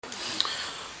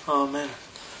Amen.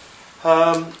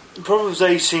 Proverbs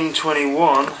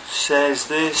 18:21 says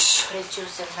this.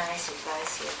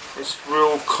 It's a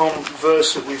real verse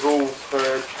that we've all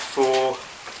heard before.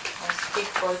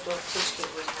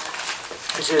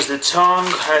 It says, the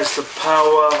tongue has the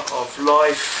power of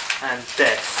life and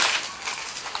death.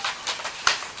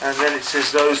 And then it says,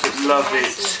 those that love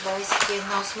it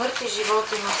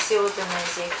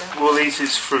will eat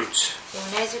its fruit.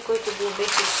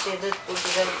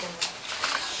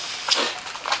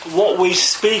 What we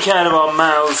speak out of our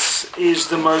mouths is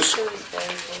the most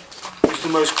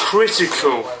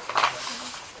critical.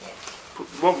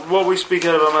 What we speak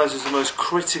out of our mouths is the most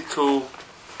critical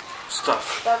stuff.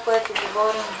 Това, което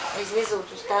говорим, излиза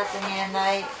от устата ни е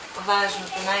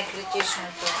най-важното,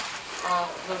 най-критичното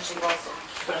в живота.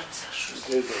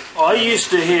 I used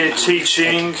to hear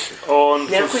teaching on.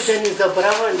 Някой да не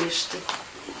забравя нещо.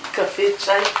 Кафе,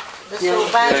 чай. Да се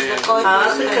обажда, който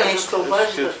иска нещо.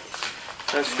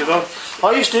 That's good.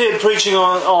 I used to hear preaching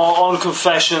on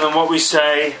confession and what we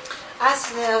say.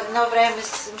 Аз едно време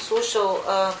съм слушал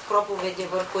проповеди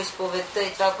върху изповедта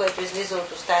и това, което излиза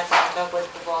от устата, това, което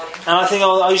говорим. And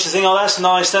I used to think, oh, that's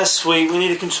nice, that's sweet. We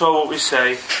need to control what we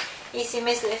say. И си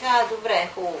мислех, добре,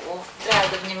 хубаво, трябва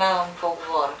да внимавам какво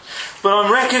говоря. But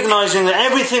I'm recognizing that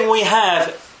everything we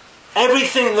have,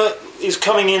 everything that is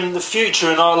coming in the future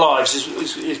in our lives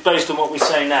is based on what we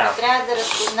say now. Трябва да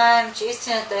разпознаем, че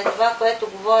истината е това, което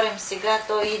говорим сега,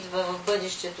 то идва в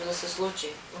бъдещето да се случи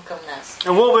към нас.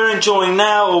 And what we're enjoying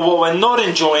now or what we're not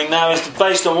enjoying now is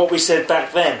based on what we said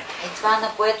back then. И това,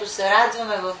 на което се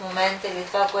радваме в момента, или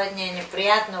това, което ни е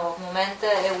неприятно в момента,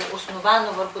 е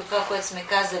основано върху това, което сме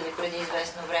казали преди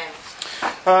известно време.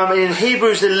 In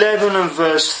Hebrews 11 and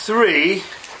verse 3,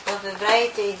 в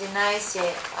Евреите 11,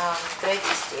 3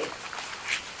 стих,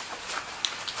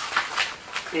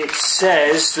 it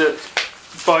says that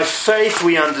by faith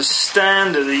we understand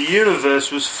that the universe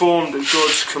was formed at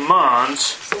God's commands.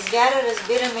 С вяра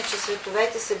разбираме, че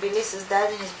световете са били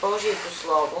създадени с Божието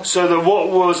слово. So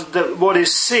that what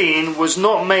is seen was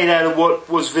not made out of what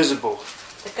was visible.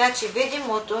 Така че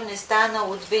видимото не стана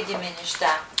от видими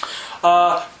неща.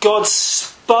 God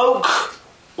spoke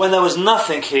when there was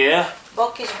nothing here.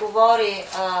 Бог изговори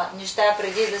неща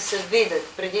преди да се видят,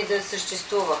 преди да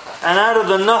съществуваха. And out of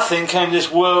the nothing came this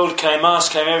world, came us,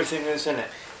 came everything that's in it.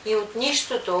 И от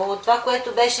нищото, от това,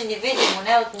 което беше невидимо,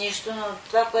 не от нищо, но от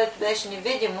това, което беше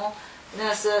невидимо,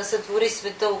 сътвори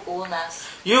света около нас.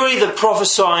 You're either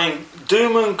prophesying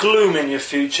doom and gloom in your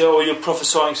future or you're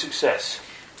prophesying success.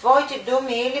 Твоите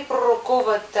думи или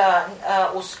пророкуват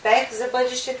успех за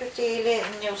бъдещето ти, или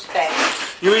неуспех.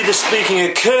 You're either speaking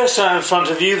a curse out in front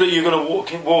of you that you're going to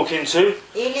walk into.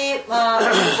 Или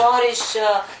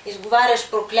изговаряш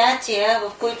проклятия,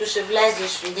 в които ще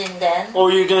влезеш в един ден.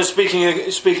 Or you're going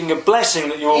to speaking a blessing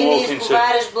that you will walk Или into.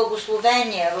 изговаряш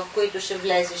благословения, в които ще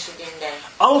влезеш един ден.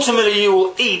 Ultimately you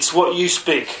will eat what you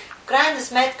speak. В крайна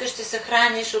сметка ще се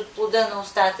храниш от плода на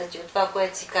устата ти, от това,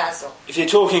 което си казал. If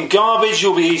you're talking garbage,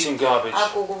 you'll be eating garbage.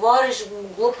 Ако говориш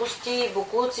глупости и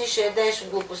боклуци, ще ядеш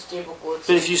глупости и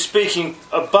боклуци. But if you're speaking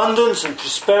abundance and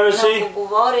prosperity, ако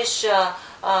говориш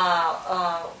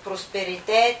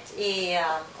просперитет и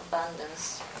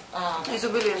abundance,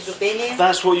 изобилие,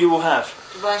 that's what you will have.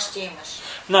 това ще имаш.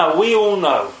 Now, we all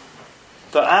know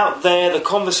that out there the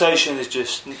conversation is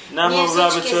just Ние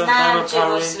всички знаем, че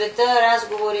в света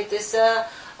разговорите са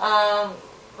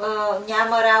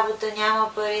няма работа, няма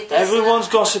пари. Everyone's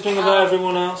gossiping about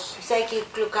everyone else. Всеки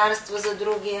клюкарства за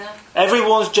другия.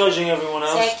 Everyone's judging everyone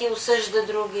else. Всеки осъжда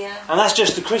другия. And that's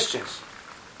just the Christians.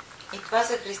 И това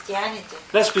са християните.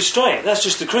 Let's be straight. That's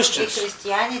just the И Christians.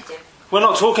 християните. We're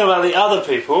not talking about the other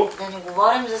people. Да не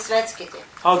говорим за светските.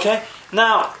 Okay?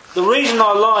 Now, the reason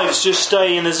our lives just stay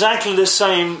in exactly the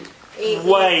same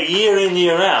way, year in,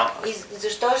 year out. И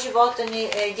защо живота ни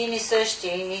е един и същи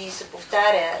и се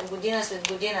повтаря година след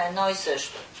година едно и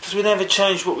също? Because we never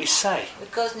change what we say.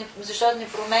 Защото не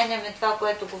променяме това,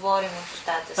 което говорим от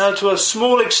устата си. Now, to a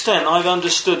small extent, I've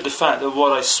understood the fact that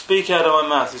what I speak out of my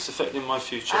mouth is affecting my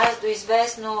future. Аз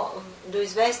до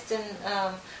известен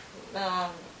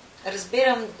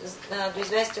разбирам до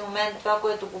известен момент това,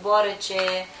 което говоря,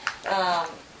 че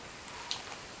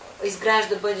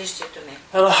изгражда бъдещето ми.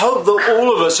 And I hope that all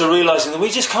of us are realizing that we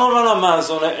just can't run our mouths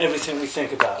on everything we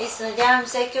think about. И се надявам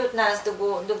всеки от нас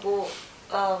да го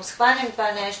схванем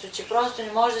това нещо, че просто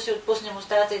не може да си отпуснем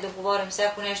устата и да говорим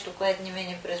всяко нещо, което ни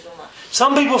мине през ума.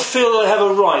 Some people feel they have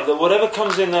a right that whatever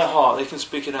comes in their heart, they can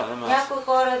speak it out of their mouth. Някои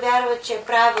хора вярват, че е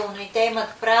правилно и те имат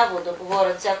право да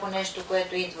говорят всяко нещо,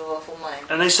 което идва в ума им.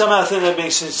 And they somehow think they're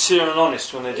being sincere and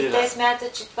honest when they do И те that.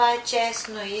 смятат, че това е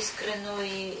честно, искрено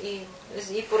и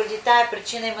И поради тая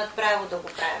причина имат право да го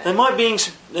правят.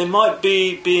 They might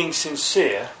be being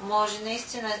sincere, Може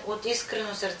наистина от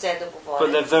искрено сърце да but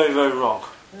говорят, they're very, very wrong.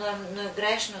 но е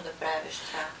грешно да правиш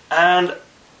това. And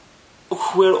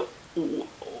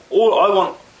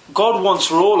God wants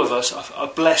for all of us a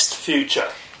blessed future.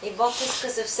 И Бог иска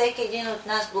за всеки един от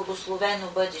нас благословено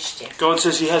бъдеще. God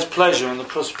says He has pleasure in the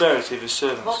prosperity of His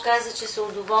servants. Бог каза, че се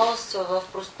удоволства в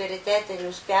просперитета или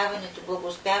успяването,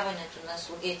 благоуспяването на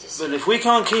слугите си. But if we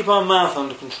can't keep our mouth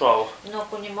under control, Но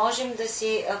ако не можем да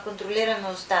си контролираме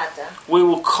устата, we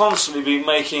will constantly be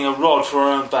making a rod for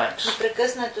our own backs.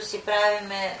 непрекъснато си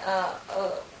правиме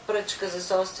пръчка за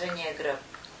собствения гръб.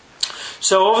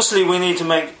 So obviously we need to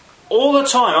make all the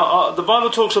time. The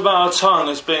Bible talks about our tongue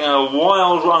as being a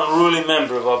wild, unruly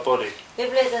member of our body.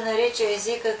 Библията нарича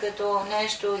езика като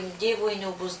нещо диво и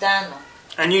необуздано.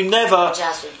 And you never,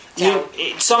 Част от тялото.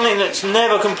 it's something that's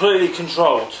never completely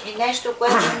controlled. И нещо,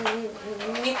 което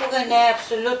никога не е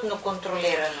абсолютно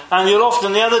контролирано. And you'll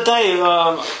often, the other day,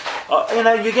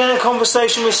 you get a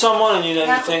conversation with someone and you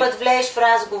Някой think, път влезеш в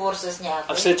разговор с I've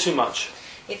някой said too much.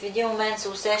 и в един момент се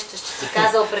усещаш, че си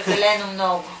казал прекалено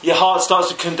много. Your heart starts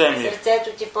to condemn you. Сърцето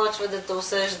ти почва да те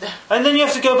осъжда. And then you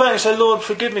have to go back and say, Lord,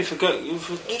 forgive me for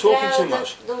И talking too трябва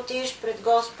much. да отидеш пред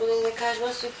Господа и да кажеш: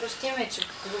 Господи, прости ме, че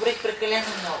говорих прекалено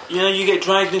много. You know, you get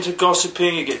dragged into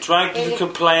gossiping, you get dragged into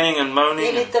complaining and moaning.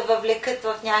 Или те въвлекат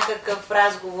в някакъв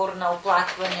разговор на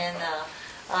оплакване,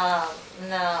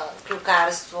 на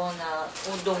клюкарство, на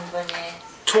удумване.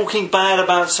 Talking bad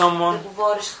about Да someone.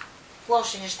 говориш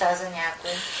лоши неща за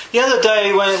някой. The other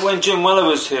day when Jim Weller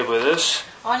was here with us,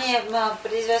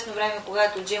 Преди известно време,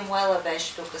 когато Джим Уела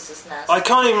беше тук с нас. I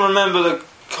can't even remember the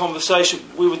conversation.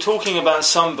 We were talking about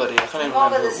somebody. I can't Не even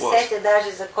мога remember да who it се was. сетя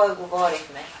даже за кой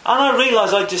говорихме. And I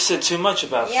realised I just said too much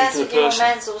about a И аз в particular един person.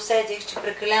 момент се усетих, че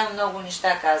прекалено много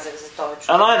неща казах за този And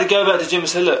човек. I had to go back to Jim and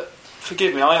say, look,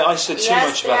 forgive me, I said И too аз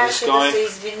much about this трябваше да се guy.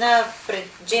 извина пред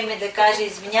Джим и да кажа: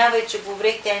 извинявай, че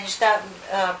говорих тези неща,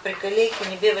 прекалих и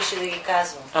не биваше да ги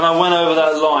казвам. And I went over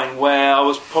that line where I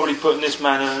was probably putting this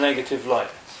man in a negative light.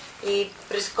 И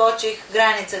прескочих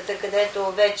границата, където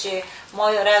вече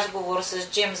моят разговор с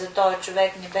Джим за този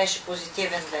човек не беше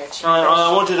позитивен вече. And I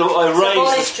wanted to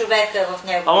Съборих човека в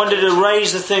I wanted to него.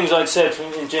 erase the things I'd said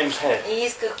in Jim's head. И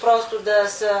исках просто да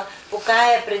се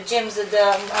покая пред Джим, за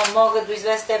да мога до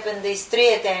известна степен да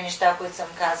изтрия тези неща, които съм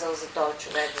казал за този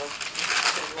човек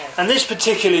пред него. And this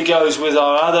particularly goes with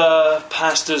our other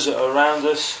pastors that are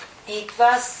around us. И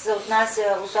това се отнася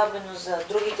особено за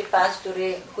другите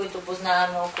пастори, които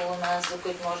познаваме около нас, за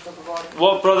които може да говорим.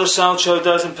 What Brother Salcho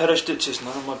does in Perishtic is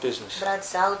none of my business. Брат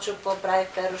Салчо, какво прави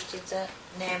в Перущица,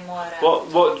 не е моя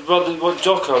работа. What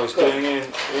Jocko is doing in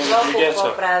Жоко, какво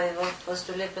Ghetto. прави в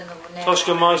Столипиново, не е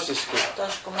Toshka моя Meisterski. работа.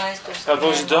 Тошко Майсторски, А, не е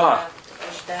Божидар. моя работа.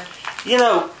 Божидар. You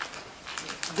know,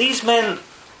 these men,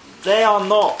 they are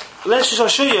not.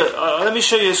 Let me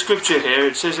show you a scripture here.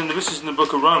 It says this is in the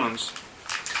book of Romans.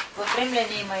 В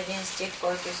Римляни има един стих,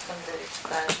 който искам да ви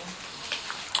покажа.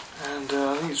 And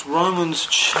I think it's Romans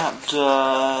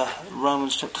chapter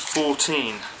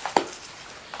 14.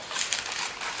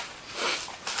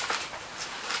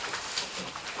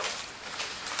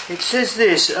 It says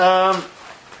this.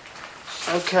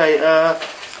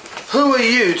 Who are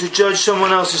you to judge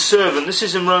someone else's servant? This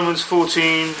is in Romans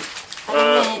 14.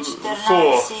 Римляни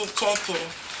 4. 14:4.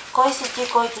 Кой си ти,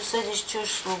 който съдиш чуж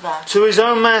слуга? To his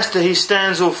own master he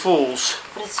stands or falls,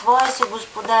 Пред своя си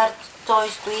господар той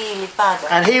стои или пада.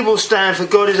 and he will stand, for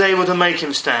God is able to make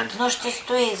him stand. Но ще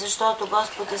стои, защото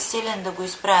Господ е силен да го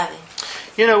изправи.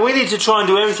 You know, we need to try and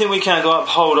do everything we can to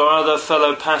uphold our other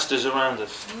fellow pastors around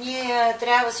us. Ние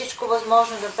трябва всичко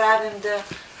възможно да правим,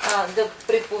 да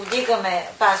приповдигаме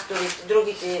пасторите,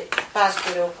 другите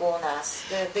пастори около нас,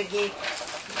 да ги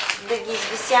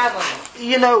извисяваме.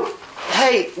 You know,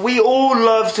 hey, we all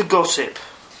love to gossip.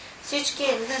 Всички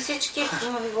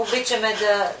обичаме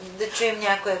да чуем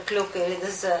някоя клюка или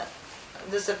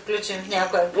да се включим в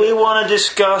някоя We клюка. want to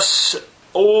discuss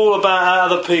all about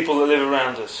other people that live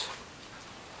around us.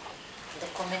 Да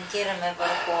коментираме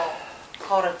върху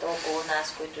хората около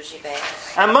нас, които живеят.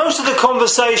 And most of the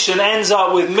conversation ends up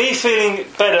with me feeling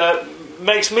better,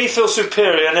 makes me feel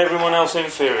superior and everyone else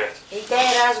inferior. И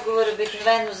тези разговори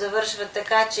обикновено завършват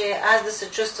така, че аз да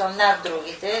се чувствам над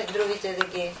другите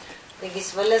да ги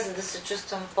сваля, за да се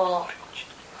чувствам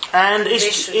And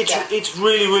it's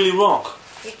really, really wrong.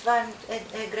 И това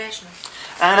е грешно.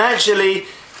 And actually,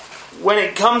 when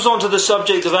it comes onto the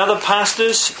subject of other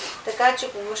pastors, Така че,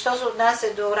 що се отнася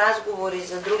до разговори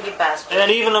за други пастори, and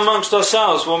even amongst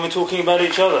ourselves when we're talking about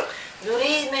each other,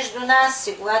 Дори между нас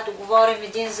си, когато говорим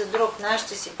един за друг,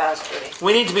 нашите си пастори.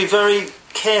 We need to be very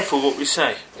careful what we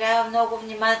say. Трябва много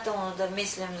внимателно да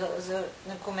мислим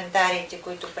на коментарите,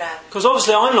 които правим. Because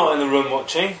obviously I'm not in the room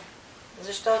watching.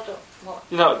 Защото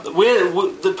You know,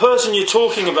 the person you're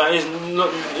talking about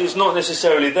is not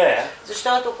necessarily there.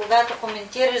 Защото когато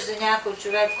коментираш за някой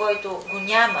човек, който го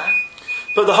няма,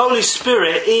 But the Holy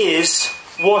Spirit is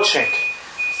watching.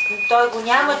 той го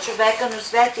няма човека, но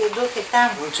Святия Дух е там.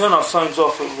 We'll turn our phones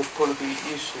off, it would probably be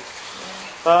useful.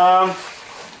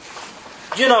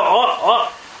 You know,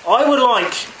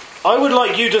 I would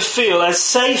like you to feel as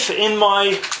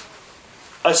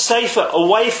safer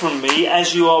away from me as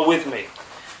you are with me.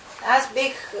 Аз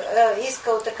бих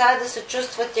искал така да се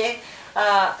чувствате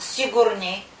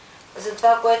сигурни за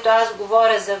това, което аз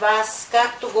говоря за вас,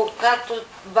 както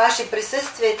ваше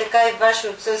присъствие, така и ваше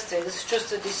отсъствие, да се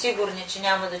чувствате сигурни, че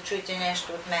няма да чуете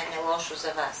нещо от мене лошо за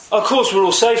вас. Of course we're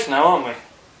all safe now, aren't we?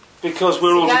 Because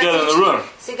we're all together in the room.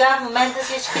 Сега в момента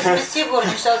всички сме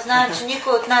сигурни, защото знаем, че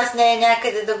никой от нас не е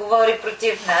някъде да говори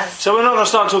против нас. So we're not going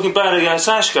to start talking bad against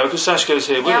Sashko, because Sashko is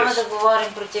here with Няма us. да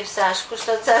говорим против Сашко,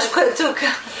 защото Сашко е тук.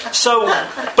 So,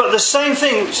 but the same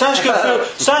thing,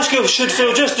 Sashko should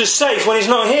feel just as safe when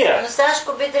he's not here. Но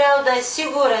Сашко би трябвало да е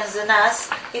сигурен за нас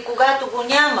и когато го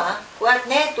няма, когато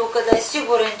не е тук, да е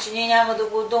сигурен, че ние няма да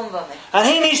го удумваме. And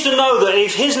he needs to know that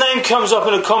if his name comes up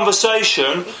in a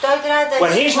conversation, И той трябва да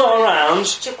when е he's not сигурен,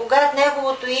 around, че когато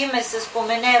неговото име се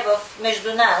спомене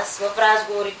между нас, в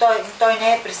разговори, той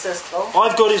не е присъствал,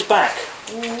 I've got his back.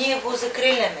 ние го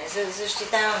закриляме,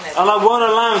 защитаваме And I won't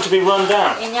allow him to be run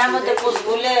down. и няма да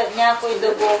позволя някой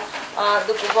да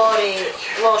говори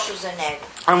лошо за него.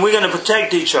 And we're going to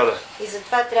protect each other. И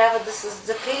затова трябва да се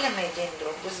закриляме един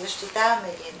друг, да защитаваме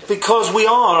един друг. Because we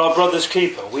are our brother's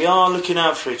keeper. We are looking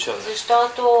out for each other.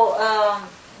 Защото,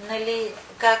 нали,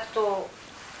 както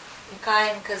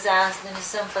Каин каза, аз да не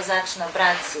съм пазач на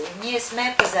брат си, ние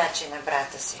сме пазачи на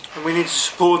брата си. And we need to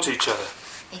support each other.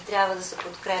 И трябва да се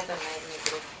подкрепяме едни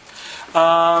други.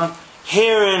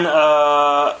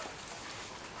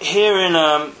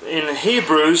 In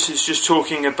Hebrews, it's just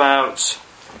talking about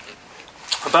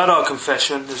our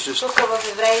confession. There's just Тук в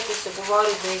Евреите се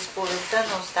говори за изповедта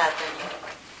на устата ни.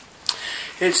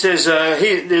 it says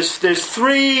there's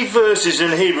 3 verses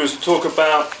in Hebrews that talk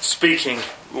about speaking,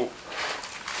 well,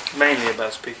 mainly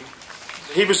about speaking.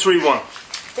 Hebrews 3:1.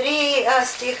 3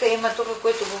 стиха има тук,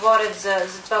 които говорят за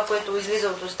това, което излиза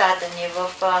от устата ни.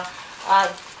 В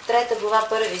 3 глава,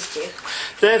 1 стих.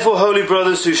 Therefore, holy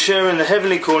brothers who share in the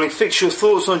heavenly calling, fix your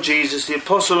thoughts on Jesus, the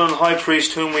apostle and high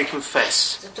priest whom we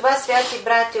confess. Затова, святи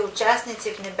брати,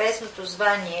 участници в небесното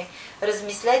звание,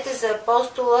 размислете за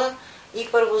апостола и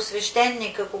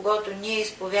първосвещеника, когото ние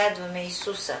изповядваме,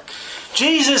 Исуса.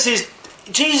 Jesus'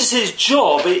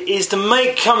 job is to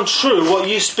make come true what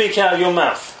you speak out of your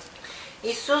mouth.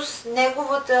 Исус,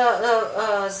 неговото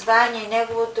звание,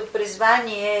 неговото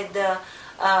призвание е да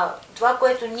това,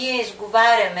 което ние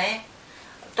изговаряме,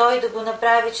 той да го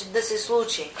направи, че да се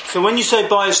случи. So when you say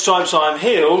by his stripes I am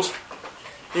healed,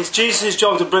 it's Jesus'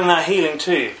 job to bring that healing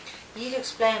to you. You need to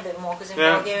explain a bit more, because in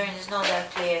Bulgarian it's not that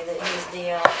clear that he's the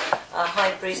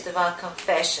high priest of our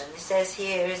confession. It says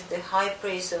here is the high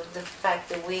priest of the fact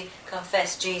that we confess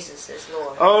Jesus as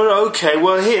Lord. Oh, okay.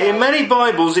 Well, here in many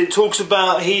Bibles it talks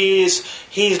about he's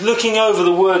looking over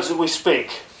the words that we speak.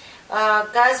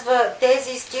 Казва,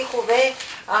 тези стихове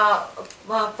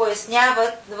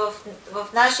поясняват, в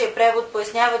нашия превод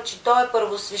поясняват, че той е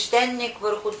първосвещеник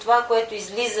върху това, което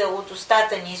излиза от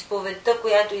устата ни, изповедта,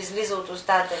 която излиза от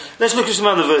устата ни. Let's look at some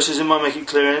other verses, it might make it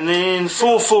clear. In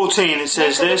 4:14 it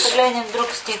says Нека да this. погледнем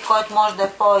друг стих, който може да е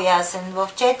по-ясен. В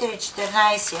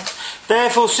 4:14.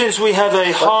 Therefore, since we have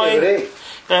a high...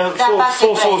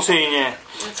 4:14, yeah.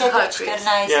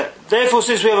 4:14. Yeah. Therefore,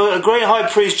 since we have a great high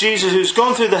priest, Jesus, who's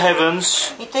gone through the heavens,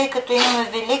 И тъй като имаме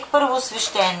велик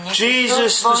първосвещеник, Jesus,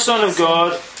 the Son of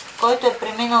God, който е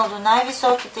преминал до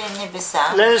най-високите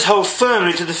небеса, let us hold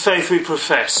firmly to the faith we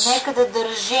profess. нека да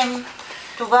държим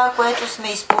това, което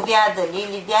сме изповядали,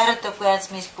 или вярата, която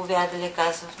сме изповядали,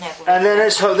 казва в него. And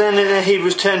then in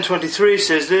Hebrews 10:23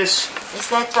 says this. И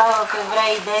след това в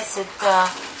Евреи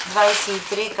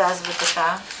 10:23 казва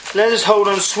така. Let us hold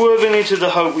unswervingly to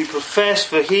the hope we profess,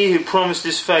 for he who promised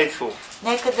is faithful.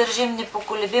 Нека държим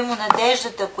непоколебимо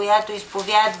надеждата, която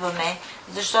изповядваме,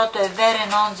 защото е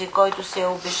верен онзи, който се е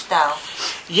обещал.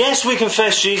 Yes, we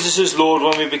confess Jesus as Lord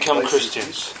when we become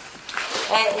Christians.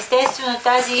 Естествено,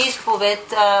 тази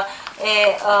изповед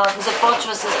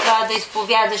започва с това да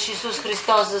изповядаш Исус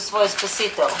Христос за свой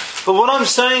Спасител. But what I'm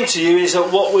saying to you is that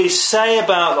what we say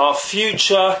about our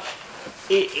future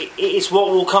it's what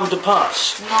will come to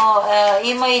pass. Но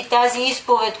има и тази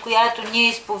изповед, която ние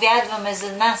изповядваме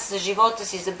за нас, за живота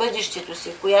си, за бъдещето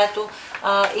си, която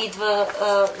идва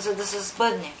за да се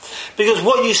сбъдне. Because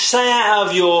what you say out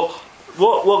of your,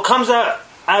 what comes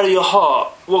out of your heart,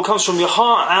 what comes from your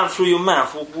heart out through your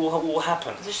mouth will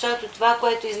happen. Защото това,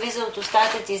 което излиза от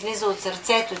устата ти, излиза от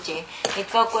сърцето ти. И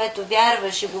това, което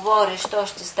вярваш и говориш, то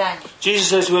ще стане. Jesus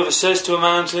says, whoever says to a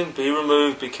mountain, be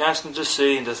removed, be cast into the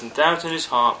sea, and doesn't doubt in his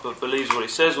heart, but believes what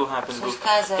he says will happen,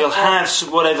 he'll have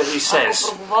whatever he says.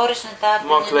 Ако проговориш на тази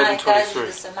планина и кажеш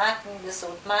да се махне, да се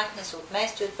отмахне, се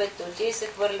отмести от пътя, отиде и се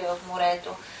хвърли в морето,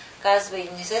 казва и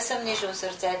не се съмниш в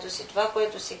сърцето си, това,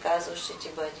 което си казал, ще ти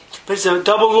бъде. But it's a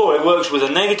double law. It works with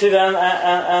the negative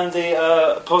and the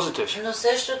positive. Но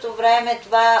същото време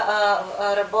това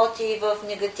работи и в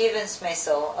негативен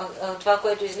смисъл. Това,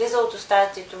 което излиза от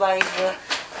устата ти, това идва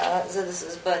за да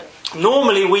се сбъдне.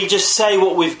 Normally we just say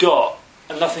what we've got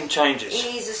and nothing changes.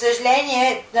 И за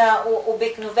съжаление,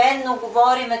 обикновенно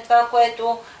говориме това,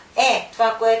 което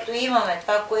това, което имаме,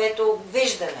 това, което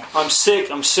виждаме. I'm sick,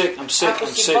 I'm sick, I'm sick, Ако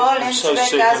I'm си sick, болен, I'm so човек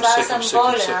sick, казва, I'm аз sick, съм I'm sick, I'm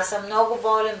болен, sick. аз съм много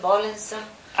болен, болен съм.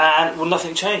 And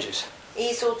nothing changes.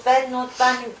 И съответно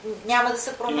това няма да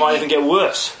се It might even промени. get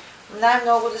worse.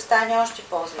 Най-много да стане още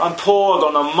по-зле. I'm poor, I've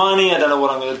got no money, I don't know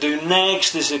what I'm going to do next,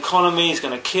 this economy is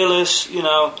going to kill us, you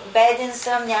know. Беден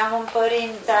съм, нямам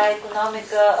пари, тая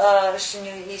икономика ще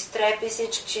ни изтреби,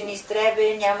 всички ще ни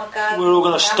изтреби, няма как. We're all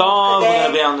going to starve, we're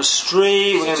going to be on the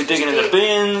street, we're going to be digging in the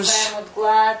bins. Време от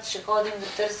глад, ще ходим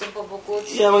да търсим по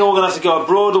бокуци. Yeah, we're all going to have to go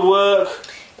abroad to work.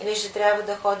 Или ще трябва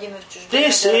да ходим в чужбина.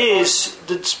 This is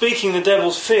speaking the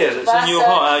devil's fear that's in your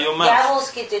heart, out of your mouth.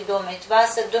 Дяволските думи, това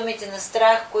са думите на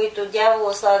страх, които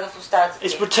дявола слага в устата ти.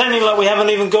 It's pretending like we haven't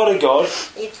even got a God.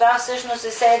 И това всъщност е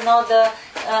все едно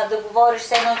да говориш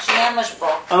все едно, че нямаш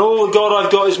Бог. And all the God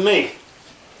I've got is me,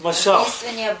 myself.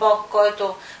 Единственият Бог,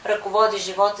 който ръководи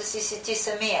живота си, си ти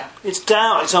самия. It's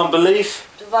doubt, it's unbelief.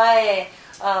 Това е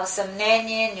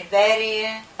съмнение,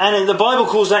 неверие. And the Bible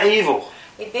calls that evil.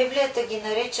 И Библията ги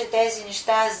нарича тези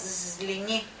неща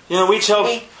злини. You know,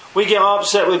 we get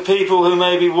upset with people who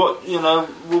maybe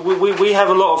we have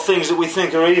a lot of things that we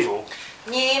think are evil.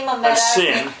 Ние имаме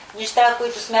разни неща,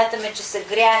 които смятаме, че са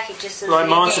гряхи, че са Like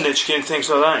злини. Martinitchkin and things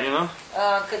like that, you know.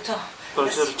 Като... But I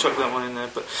should have chucked that one in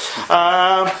there.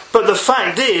 But the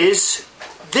fact is,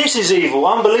 this is evil.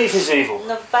 Unbelief is evil.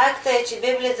 Но факта е, че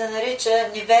Библията нарича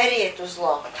неверието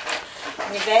зло.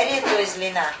 Неверието е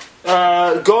злина.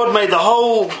 God made the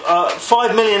whole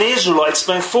 5 million Israelites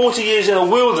spend 40 years in a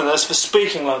wilderness for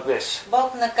speaking like this.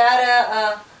 Бог накара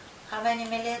how many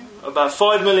million? About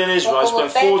 5 million Israelites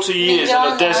spent 40 years in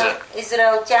a desert.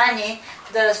 Израелтяни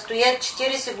да стоят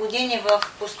 40 години в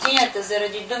пустинята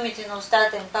заради думите на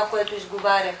устата им, това, което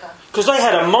изговаряха. Because they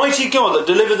had a mighty God that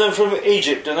delivered them from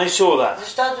Egypt, and they saw that.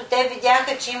 Защото те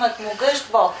видяха, че имат могъщ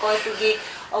Бог, който ги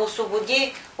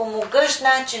освободи по могъщ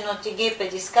начин от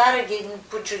Египет, изкара ги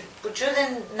по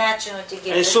чуден начин от And they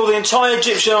Египет. saw the entire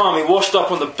Egyptian army washed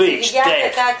up on the beach, Видяха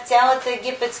dead. как цялата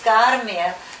египетска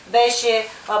армия беше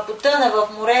потъна в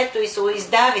морето и се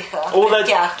издавиха пред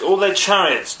тях. All their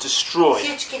chariots destroyed.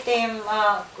 Всичките им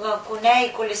коне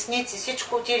и колесници,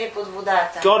 всичко отиде под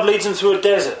водата. God leads them through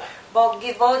a desert. Бог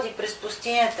ги води през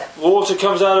пустинята. Water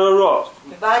comes out of a rock.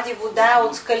 Вади вода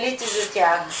от скалите за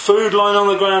тях. Food lying on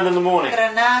the ground in the morning.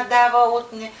 Храна дава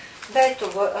от небето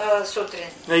сутрин.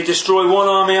 They destroy one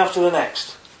army after the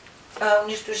next.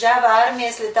 Унищожава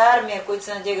армия след армия, които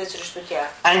се надигат срещу тях.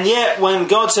 And yet when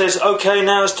God says, okay,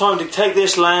 now it's time to take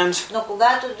this land, Но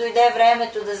когато дойде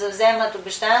времето да завземат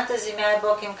обещаната земя, и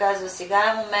Бог им казва, сега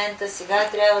е момента, сега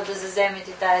трябва да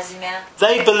завземете тази земя.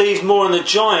 they believed more in the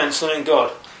giants than in God.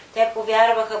 Те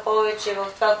повярваха повече в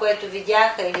това, което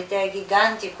видяха, или тези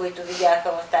гиганти, които видяха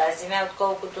в тази земя,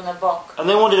 отколкото на Бог. And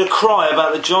they wanted to cry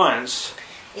about the giants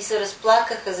И се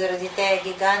разплакаха заради тези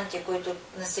гиганти, които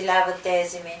населяват тези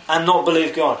земи. and not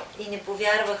believe God. И не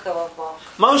повярваха в Бог.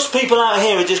 Most people out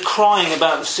here are just crying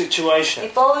about the situation. И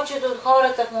повечето от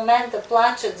хората в момента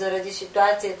плачат заради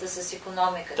ситуацията с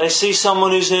икономиката. They see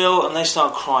someone who's ill and they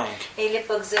start crying. Или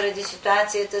пък заради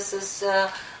ситуацията с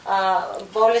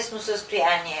болестно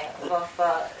състояние в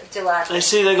телата. They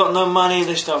see they got no money,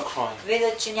 they start crying.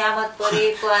 Видят, че нямат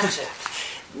пари и плачат.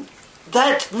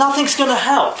 nothing's going to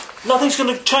help. Nothing's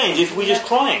going to change if we're just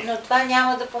crying. Но това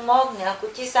няма да помогне. Ако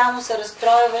ти само се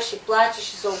разстройваш и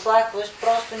плачеш и се оплакваш,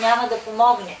 просто няма да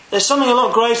помогне. There's something a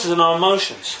lot greater than our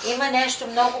emotions. Има нещо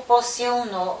много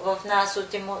по-силно в нас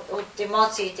от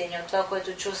емоциите ни, от това,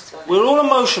 което чувстваме. We're all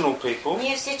emotional people.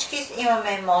 Ние всички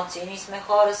имаме емоции, ние сме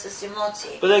хора с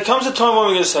емоции. But there comes a time when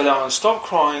we're going to say, I'm going to stop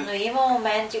crying. Но има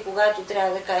моменти, когато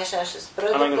трябва да кажеш, аз ще спра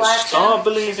And I'm да gonna плача, start ще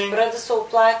believing. спра да се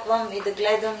оплаквам и да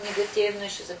гледам негативно и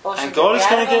ще започна And да God is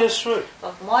going to get вярвам us through.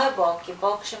 в моя Бог и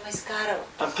Бог ще ме изкара.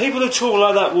 And people who talk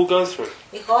like that will go through.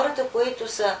 И хората, които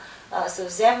се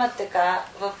вземат така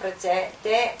в ръце,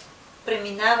 те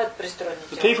преминават през The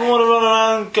трудните people want моменти. to run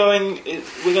around going,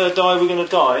 we're going to die, we're going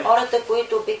to die. Хората,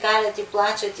 които обикалят и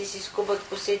плачат и си скубат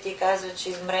косите и казват, че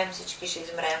измрем, всички ще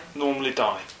измрем. Normally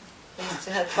die.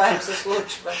 Наистина, това им се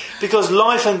случва. Because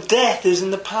life and death is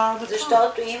in the power of the tongue.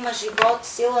 Защото има живот,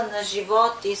 сила на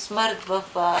живот и смърт в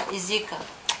езика.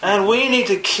 And we need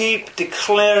to keep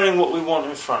declaring what we want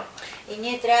in front. И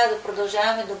ние трябва да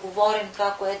продължаваме да говорим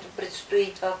това, което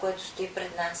предстои, това, което стои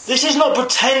пред нас. This is not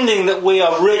pretending that we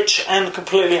are rich and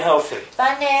completely healthy.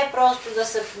 Това не е просто да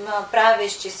се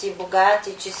правиш, че си богат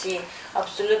и че си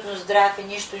абсолютно здрав и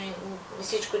нищо,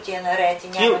 всичко ти е наред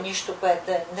и няма нищо,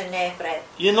 което да не е пред.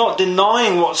 You're not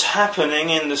denying what's happening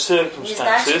in the Не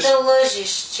значи circumstances. да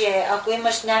лъжиш, че ако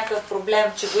имаш някакъв проблем,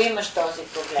 че го имаш този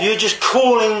проблем. You're just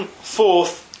calling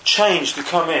forth change to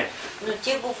come in. Но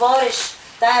ти говориш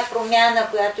тая промяна,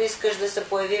 която искаш да се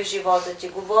появи в живота ти.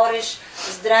 Говориш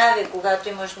здраве, когато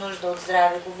имаш нужда от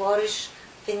здраве. Говориш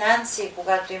финанси,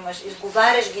 когато имаш.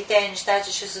 Изговаряш ги тези неща,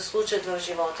 че ще се случат в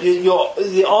живота ти.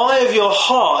 The eye of your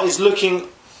heart is looking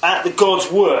at the God's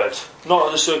word, not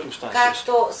at the circumstances.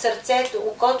 Както сърцето,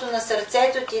 окото на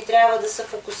сърцето ти трябва да се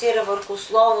фокусира върху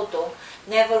Словото,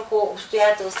 не върху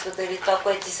обстоятелствата или това,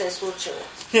 което ти се е случило.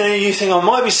 You think I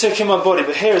might be sick in my body,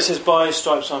 but here it says by his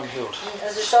stripes I'm healed.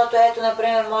 Защото ето,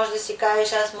 например, може да си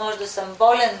кажеш, аз може да съм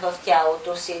болен в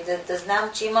тялото си, да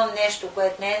знам, че имам нещо,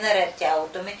 което не е наред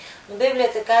тялото ми, но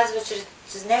Библията казва, че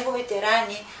с неговите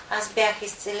рани аз бях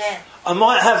изцелен. I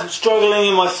might have struggling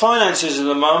in my finances at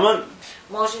the moment.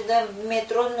 Може да ми е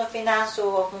трудно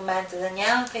финансово в момента, да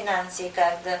нямам финанси и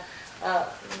как да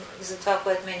за това,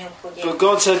 което ми е необходимо. But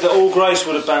God said that all grace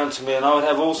would abound to me and I would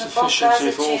have all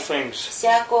sufficiency for all things.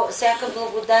 Всяка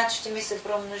благодат ще ми се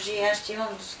промножи и аз ще имам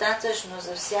достатъчно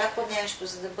за всяко нещо,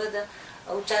 за да бъда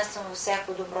участвам във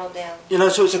всяко добро дело. You know,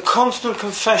 so it's a constant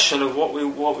confession of what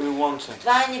we wanting.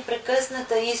 Това е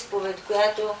непрекъсната изповед,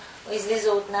 която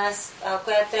излиза от нас,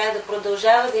 която трябва да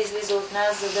продължава да излиза от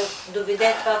нас, за да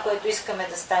доведе това, което искаме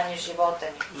да стане в живота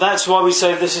ни. That's why we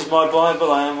say this is my Bible,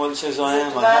 I am what it says I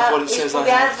am, I have what it says I am.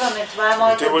 Изповядваме, това е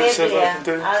моята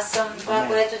Библия. Аз съм това,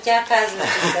 което тя казва,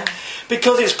 че съм.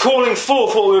 Because it's calling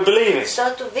forth what we're believing.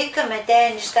 Защото викаме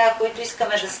тези неща, които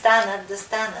искаме да станат, да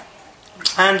станат.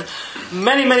 And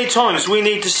many times we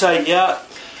need to say,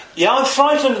 yeah, I'm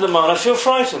frightened at the moment, I feel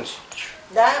frightened.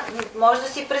 Да, може да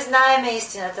си признаем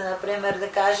истината, например, да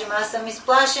кажем, аз съм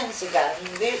изплашен сега,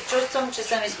 чувствам, че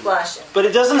съм изплашен.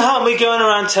 But it doesn't help me going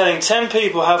around telling 10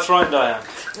 people how frightened I am.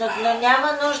 Но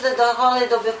няма нужда да ходя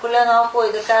да обиколя наоколо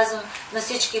и да казвам на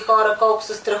всички хора колко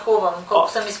се страхувам,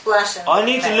 колко съм изплашен. I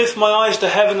need to lift my eyes to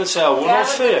heaven and say, I will not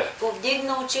fear. Трябва да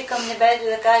повдигна очи към небето и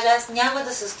да кажа, аз няма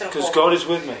да се страхувам. Because God is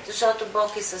with me. Защото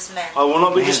Бог е с мен. I will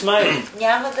not be dismayed.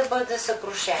 Няма да бъда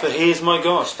съкрушен. For He is my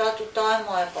God. Защото Той е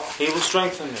моя Бог. He will strengthen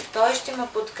me. Той ще ме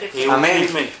подкрепи. He will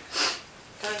keep me.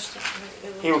 Той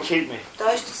He will keep me.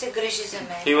 Той ще се грижи за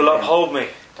мен. He will uphold me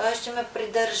Той ще ме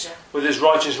придържа with His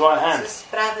righteous right hand. с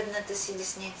праведната си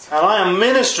десница. And I am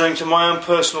ministering to my own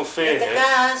personal fear И here.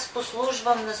 така аз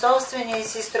послужвам на собствените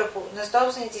си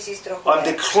страхове.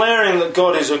 I'm declaring that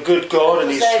God is a good God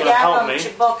and He's going to help Заявявам, че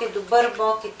me. Бог е добър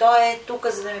Бог и Той е тук,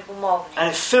 за да ми помогне.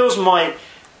 And it fills my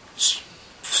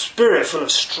spirit full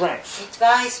of strength. И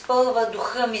това изпълва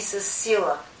духа ми с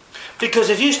сила. Because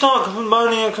if you start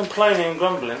moaning and complaining and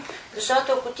grumbling,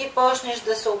 Защото ако ти почнеш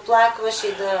да се оплакваш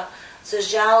и да се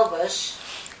жалваш,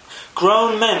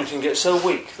 grown men can get so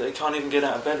weak that they can't even get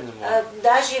out of bed in the morning.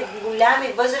 даже голями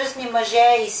възрастни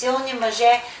мъже и силни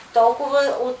мъже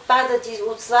толкова отпадат и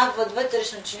отслабват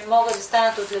вътрешно, че не могат да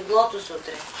станат от леглото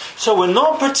сутрин. So we're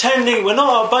not pretending, we're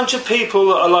not a bunch of people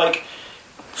that are like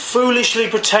foolishly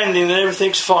pretending that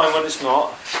everything's fine when it's not.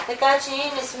 Така че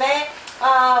ние не сме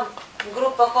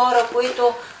група хора,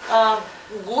 които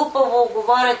глупаво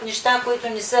говорят неща, които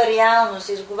не са реалност,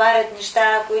 изговарят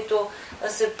неща, които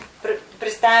се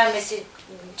представяме си,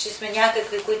 че сме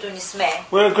някакви, които не сме.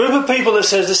 We're a group of people that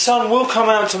says the sun will come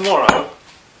out tomorrow,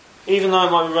 even though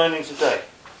it might be raining today.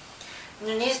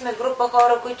 Но ние сме група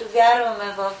хора, които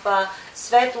вярваме в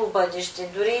светло бъдеще.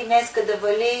 Дори днеска да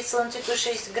вали, слънцето ще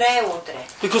изгрее утре.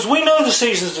 Because we know the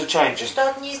seasons are changing. Защото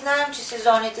ние знаем, че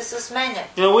сезоните се сменят.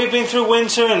 You know, we've been through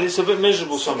winter and it's a bit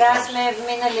miserable Сега sometimes. сме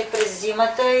минали през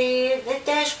зимата и е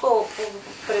тежко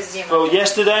през зимата. Well,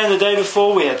 yesterday and the day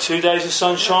before we had 2 days of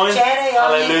sunshine. Вчера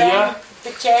и онзи Hallelujah. ден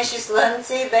печеше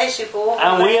слънце и беше хубаво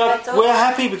And времето. we're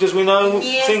happy because we know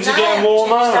Ние things are знаем, getting че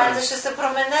warmer. нещата ще се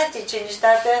променят и че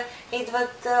нещата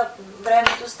идват,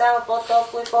 времето става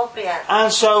по-топло и по-приятно. And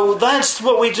so that's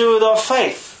what we do with our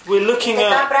faith. We're looking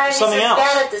Така at правим с something else.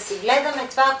 вярата си. Гледаме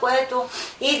това, което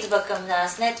идва към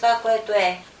нас, не това, което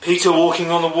е. Peter walking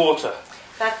on the water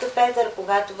Както Петър,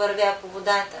 когато вървя по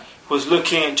водата. was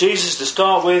looking at Jesus to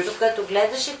start with Докато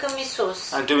гледаше към Исус,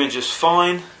 and doing just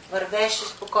fine. вървеше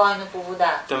спокойно по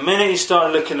водата. The minute he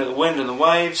started looking at the wind and the В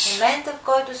waves, момента, в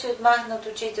който си отмахна от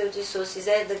очите от Исус и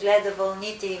взе да гледа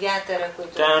вълните и вятъра,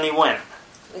 които down he went.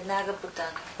 веднага потъна.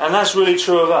 And that's really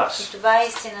true of us. И това е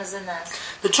истина за нас.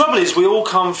 The trouble is we all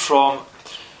come from,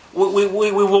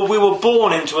 we were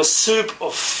born into a soup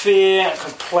of fear,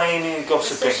 complaining and За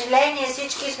gossiping. съжаление,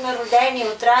 всички сме родени,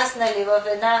 отраснали в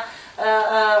една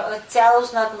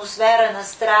цялостна атмосфера на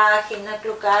страх и на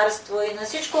клюкарство и на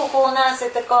всичко около нас е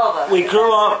такова. We grew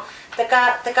up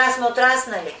Така сме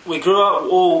отраснали. We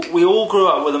all grew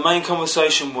up where the main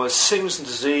conversation was sickness and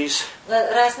disease.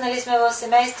 Раснали сме в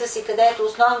семейства си, където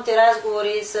основните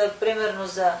разговори са примерно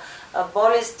за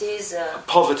болести, за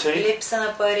Poverty. липса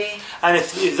на пари. And if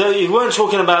you weren't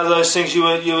talking about those things, you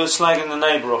were slagging the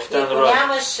neighbour off И down the ако road.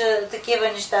 нямаш такива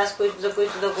неща, за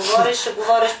които да говориш, ще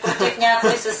говориш против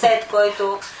някой съсед,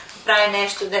 който прави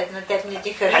нещо, дето на теб не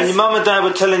ти And your харесва. mum and dad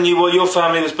were telling you, well, your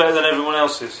family was better than everyone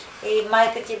else's. И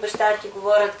майка ти и баща ти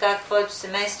говорят как твоето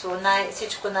семейство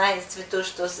всичко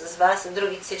най-цветущо с вас, а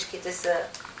другите всичките са...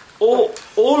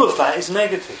 All of that is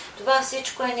negative. Това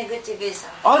всичко е негативизъм.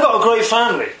 I got a great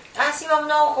family. Аз имам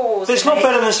много хубаво But it's not семейство.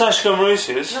 better than Sashka and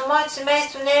Mauritius. Но моето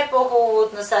семейство не е по-хубаво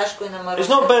от на Сашко и на It's Маруся.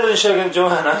 not better than Shega and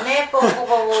Joanna. Не е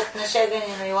по-хубаво от на Шеган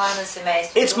и на Йоанна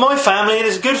семейството. It's my family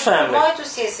and it's a good family. Моето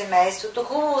си е семейството,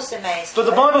 хубаво семейство. But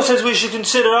the Bible says we should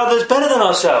consider others better than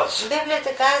ourselves. Библията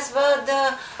казва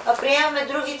да приемаме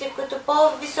другите, които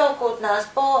по-високо от нас,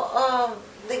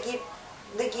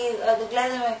 да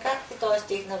гледаме, как е този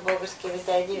стих на български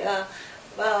витеди,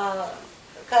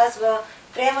 казва,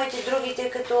 приемайте другите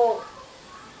като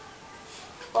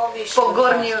по-висши.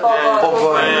 По-горни.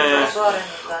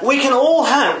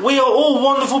 We are all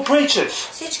wonderful preachers.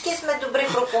 Всички сме добри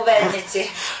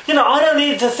проповедници. You know, I don't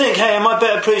need to think, hey, am I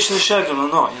better preaching than Shega or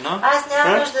not, you know? Аз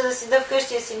нямам нужда да седа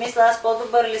вкъщи и си мисля, аз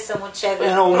по-добър ли съм от Шеган.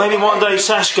 You know, maybe one day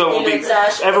Sashka will be,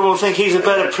 everyone will think he's a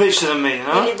better preacher than me,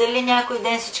 you know? Или дали някой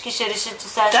ден всички ще решат, че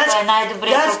Сашко е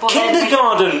най-добрият That's проповедник.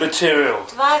 kindergarten material.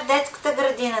 Това е в детската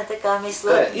градина, така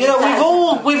мисля. You know,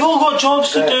 we've all got jobs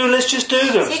to do, let's just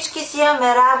do them. Всички си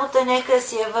имаме работа, нека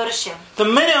си я вършим. The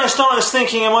minute I started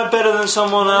thinking, am I better than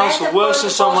someone else or worse than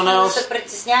someone Да else? се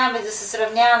притесняваме, да се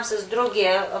сравнявам с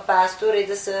другия пастор и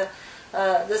да се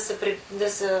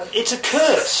It's a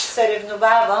curse.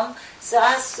 съревновавам,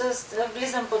 аз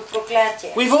влизам под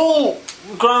проклятие. We've all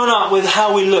grown up with how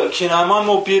we look, you know, am I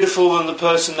more beautiful than the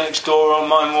person next door or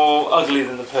am I more ugly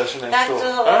than the person next Както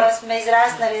door? сме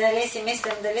израснали, нали си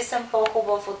мислим дали съм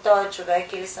по-хубав от този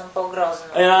човек или съм по-грозен.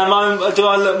 Do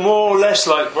I look more or less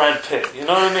like Brad Pitt? You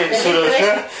know what I mean? Sort of,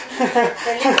 yeah?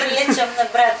 Дали приличам на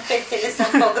Брад Пит или съм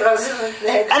по-грозен от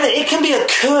него. And it can be a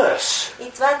curse.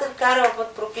 И това те вкарва под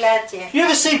проклятие. You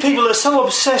ever see people that are so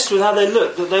obsessed with how they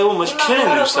look that they almost Има kill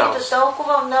хора, themselves? които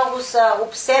толкова много са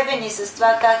обсебени с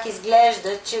това как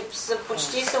изглеждат, че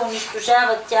почти се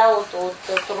унищожават тялото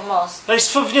от тормоз.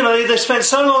 They spent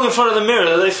so long in front of the mirror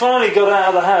that they finally got out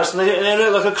of the house and they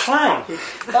look like a clown.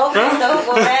 Толкова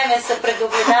дълго време са пред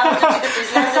огледалото, че като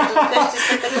излязат от къщи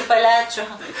са като палячо.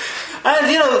 And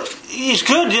it's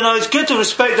good to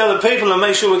respect other people and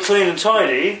make sure we're clean and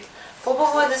tidy.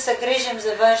 Хубаво е да се грижим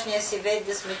за външния си вид,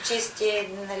 да сме чисти,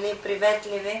 нали,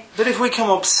 приветливи. But if we become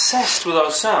obsessed with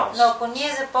ourselves, Но ако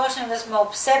ние започнем да сме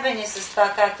обсебени с това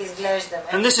как изглеждаме,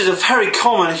 and this is a very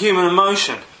common human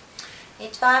emotion,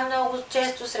 и това е много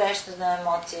често срещана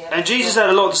емоция. and Jesus had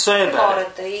a lot to say about it.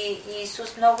 Хората. И Исус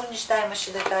много неща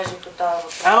имаше да каже по този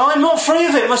въпрос. And I'm not free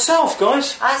of it myself,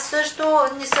 guys. Аз също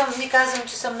не казвам,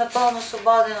 че съм напълно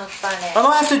свободен от това нещо. And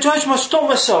I have to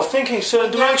stop myself thinking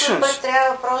certain Някой directions. път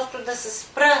трябва просто да се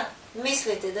спра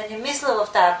мислите, да не мисля в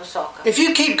тая посока. If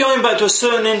you keep going back to a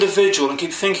certain individual and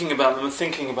keep thinking about them and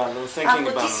thinking about them and thinking Ако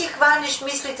about ти си them, хванеш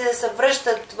мислите да се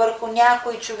връщат върху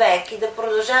някой човек и да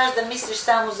продължаваш да мислиш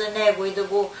само за него и да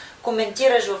го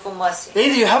коментираш в ума си,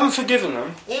 either you haven't forgiven them,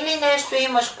 или нещо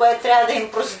имаш, което трябва да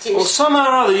им простиш, or somehow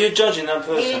or other you're judging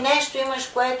that или person. нещо имаш,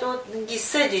 което ги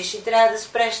съдиш и трябва да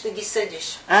спреш да ги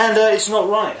съдиш. And it's not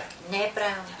right. Не е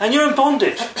правилно. And you're in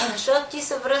bondage. Защото ти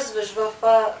се връзваш в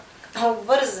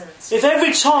обвързан си. If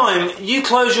every time you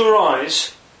close your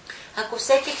eyes, Ако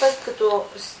всеки път, като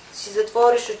си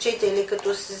затвориш очите или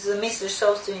като си замислиш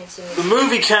собствените си the мисли,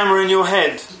 movie camera in your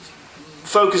head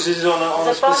focuses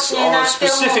on започне a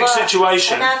specific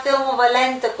situation, една филмова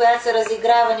лента, която се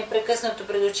разиграва непрекъснато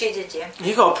пред очите ти,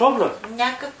 you've got a problem.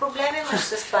 някакъв проблем имаш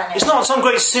с това It's нещо. not some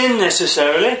great sin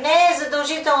necessarily, Не е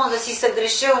задължително да си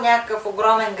съгрешил някакъв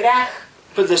огромен грях,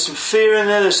 but there's some fear in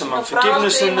there, there's some но unforgiveness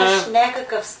просто in имаш there.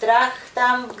 някакъв страх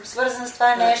там, свързан с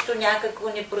това нещо,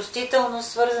 някаква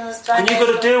непростителност, свързана с това And you've got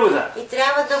to нещо. deal with that. И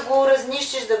трябва да го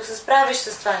разнищиш, да се справиш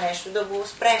с това нещо, да го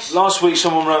спреш. Last week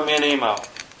someone wrote me an email.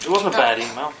 It wasn't a bad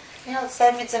email, Миналата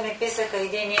седмица ми писаха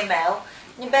един имейл.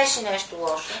 Не беше нещо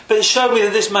лошо. but it showed me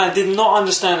that this man did not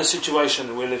understand the situation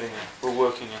that we're living in, we're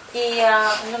working in.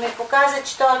 Но ми показа,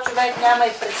 че този човек няма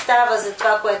и представа за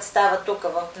това, което става тук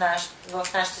в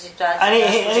нашата ситуация. And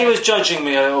he was judging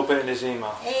me a little bit in his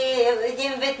email. И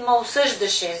един вид ме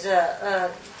осъждаше за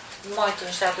моите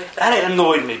неща, които And it правя.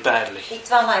 annoyed me badly. И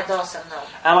това ме ядоса много.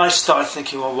 And I started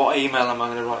thinking, well, what email am I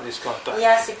going to write this guy И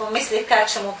back? аз си помислих как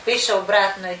ще му пиша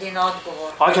обратно един отговор.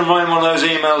 I can write him one of those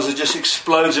emails that just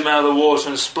explodes him out of the water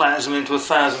and splatters him into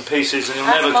 1,000 pieces and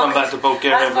he'll never come back to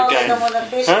Bulgaria Аз ever мога да again. му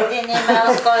напиша един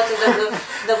имейл, с който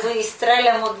да го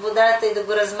изстрелям от водата и да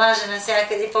го размажа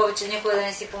навсякъде и повече никога да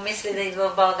не си помисли да идва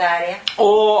в България.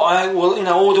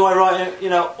 Or do I write,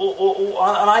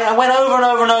 and I went over and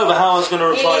over and over how I was going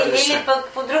to reply to this Или thing. пък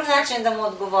по друг начин да му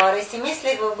отговоря. И си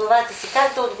мислех в главата си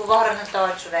как да отговоря на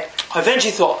този човек. I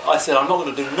eventually thought, I said, I'm not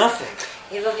going to do nothing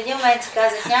И в един момент си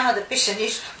казах, няма да пиша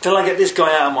нищо, till I get this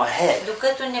guy out of my head.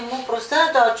 докато не му проста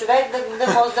на този човек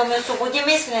да ме освободи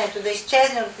мисленето, да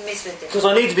изчезне от мислите. Because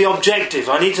I need to be objective.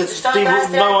 I need to Защото people аз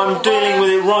know трябва I'm да dealing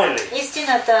with it rightly. говоря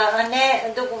истината, а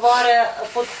не да говоря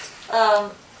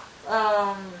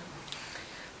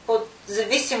под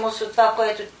зависимост от това,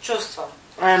 което чувствам.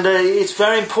 And it's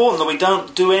very important that we don't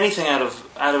do anything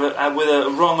with a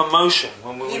wrong emotion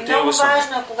when we И deal много with something.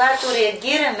 важно е, когато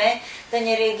реагираме, да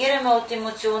не реагираме от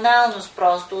емоционалност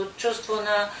просто, от чувство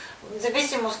на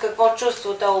зависимост какво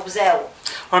чувството е обзело.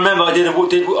 I remember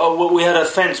we had a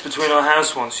fence between our house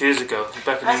once years ago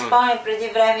back in Аз England. спомням, преди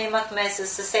време имахме с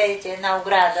съседите една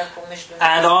ограда помежду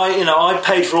And нас. I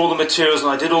paid for all the materials and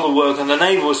I did all the work, and the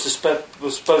neighbour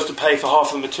was supposed to pay for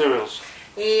half the materials.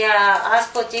 И аз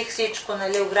платих всичко,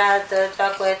 нали, оградата, това,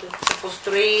 което се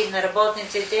построи на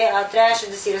работниците, а трябваше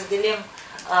да си разделим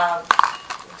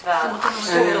това сумата.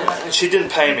 And she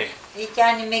didn't pay me. И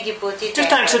тя не ми ги плати.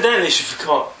 Just accidentally she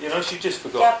forgot. She just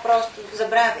forgot. Тя просто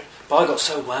забрави. But I got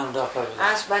so wound up over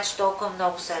that. Аз обаче толкова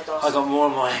много се I ядосах. got more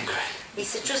and more angry. И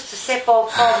се чувства все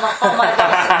по-мадосен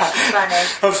това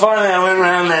нещо. And finally I went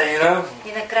round there,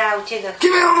 И накрая отидах.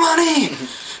 give me my money!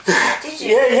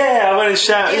 I went and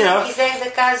shouted, И взех да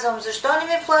казвам, защо не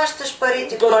ми плащаш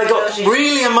парите, But I които got дължиш?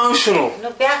 really emotional. Но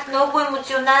бях много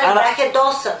емоционален, бях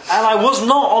ядосан. And I was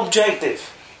not objective.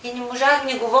 И не можах,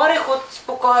 не говорех от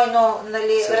спокойно,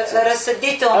 нали, And I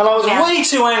разсъдително was място. way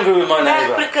too angry with my Бях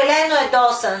neighbour. прекалено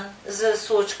ядосан за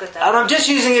случката. And I'm just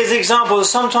using it as an example that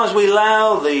sometimes we allow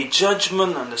the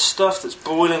judgment and the stuff that's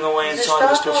boiling away inside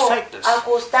us to Защото affect us.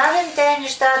 ако оставим тези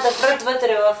неща да врат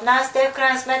вътре в нас, те в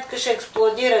крайна сметка ще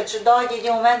експлодират. Ще дойде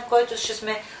един момент, в който ще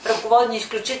сме ръководни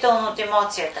изключително от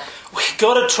емоцията. We've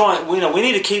got to try, we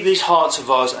need to keep these hearts of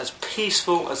ours as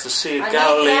peaceful as the Sea of А ние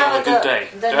Galilee on a good трябва day.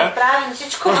 да направим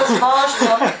всичко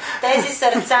възможно тези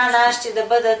сърца наши да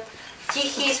бъдат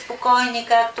тихи и спокойни,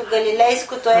 както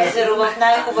Галилейското езеро в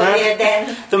най-хубавия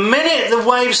ден. The minute the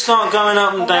waves start going up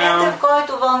В and момента, down, в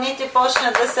който вълните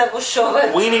почнат да се бушуват,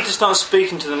 we need to start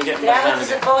speaking to them and get them back трябва down да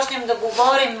again. започнем да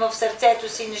говорим в сърцето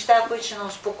си неща, които ще ни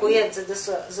успокоят, за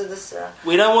да са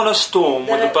We don't want a storm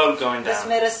with the boat going да down.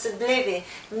 сме разсъдливи.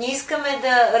 Не искаме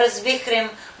да развихрим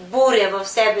буря в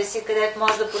себе си, където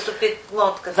може да потопи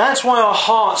лодката. That's why our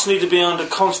hearts need to be under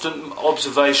constant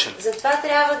observation. Затова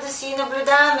трябва да си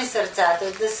наблюдаваме сърцата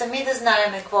сърцата, да сами да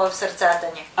знаем какво е в сърцата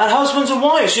ни. And husbands and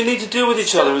wives, you need to deal with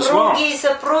each other as well. Съпруги и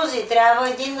съпрузи трябва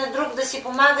един на друг да си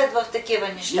помагат в такива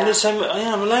You неща. need to say,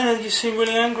 Milena, you seem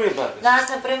really angry about this. Аз,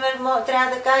 например,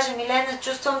 трябва да кажа, Милена,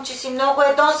 чувствам, че си много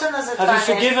ядосана за това Have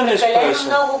you forgiven нещо. this Прекалено person?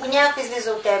 много гняв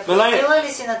излиза от теб. Milena- Простила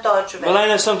ли си на този човек?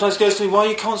 Milena sometimes goes to me, why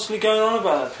are you constantly going on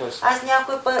about that person? Аз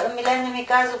някой път, Милена ми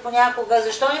казва понякога,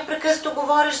 защо непрекъснато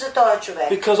говориш за този човек?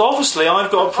 Because obviously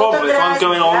I've got a problem if I'm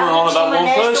going on and on about Има one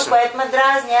нещо, person. което ме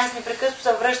дразни, аз непрекъснато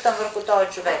се връщам върху този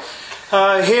човек.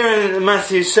 Here in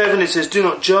Matthew 7 it says, do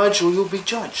not judge or you'll be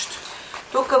judged.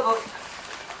 Тук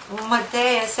в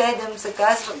Матея 7 се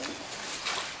казва,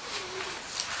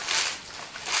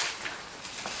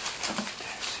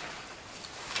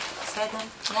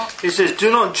 It says, do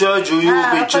not judge or you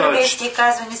will be първият judged. стих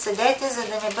казва, не съдете, за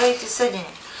да не бъдете съдени.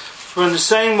 For in the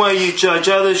same way you judge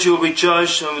others, you will be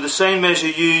judged, and with the same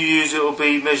measure you use, it will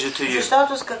be measured to you.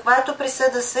 Защото с каквато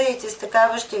присъда съдите, с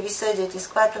такава ще ви съдят, и с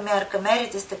каквато мярка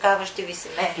мерите, с такава ще ви се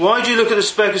мери. Why do you look at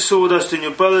the speck of sawdust in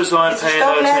your brother's eye and pay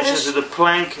no attention to the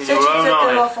plank in your own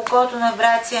Съчицата eye? в окото на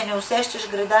брат си, а не усещаш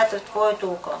гредата в твоето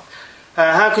око.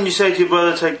 How can you say to your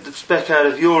brother, take the speck out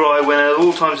of your eye, when at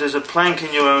all times there's a plank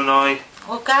in your own eye?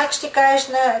 Как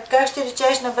ще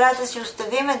речеш на брата си,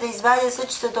 остави ме да извадя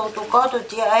съчицата от окото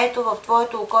ти, а ето в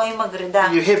твоето око има греда.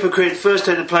 You hypocrite, first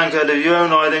take the plank out of your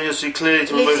own eye, then you'll see clearly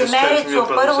to remove the speck from your Лицемерието,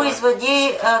 brother's първо eye.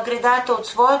 извади гредата от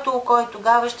своето око и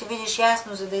тогава ще видиш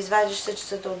ясно, за да извадиш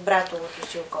съчицата от братовото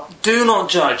си око. Do not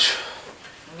judge.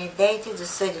 Не дейте да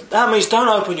съдите. That means don't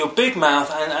open your big mouth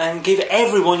and give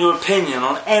everyone your opinion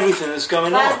on everything that's going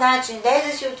Това on. значи,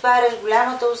 дей да си отваряш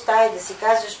голямата уста и да си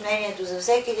казваш мнението за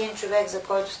всеки един човек, за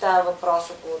който става въпрос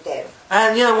около тебе.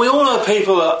 And we all know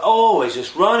people that are always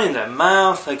just running their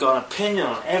mouth, they've got an opinion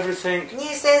on everything.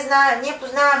 Ние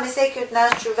познаваме всеки от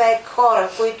нас човек, хора,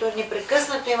 които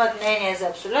непрекъснато имат мнение за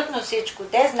абсолютно всичко.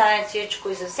 Те знаят всичко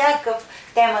и за всякакъв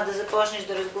тема да започнеш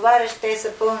да разговаряш, те са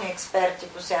пълни експерти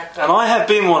по всякакъв. And I have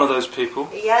been one of those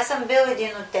people. И аз съм бил един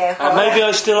от тези And maybe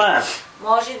хора. I still am.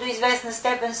 Може до известна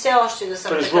степен все още да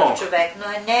съм But it's такъв wrong. човек, но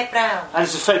не е правилно. And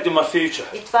it's affecting my future.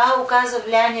 И това оказа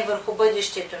влияние върху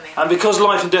бъдещето ми. And because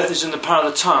life and death is in the power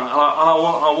of the tongue, and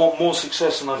I want more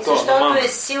success than I've got at the Защото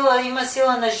moment. има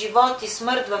сила на живот и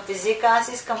смърт в езика, аз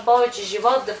искам повече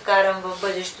живот да вкарам в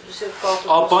бъдещето си, отколкото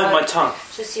I'll bite my смърт.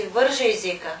 tongue. Ще си вържа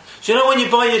езика. Do you know when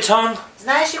you bite your tongue,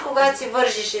 Знаеш ли, когато си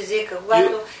вържиш езика,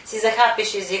 когато си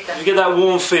захапиш езика, you get that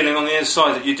warm feeling on the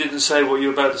inside that you didn't say what you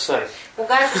were about to say?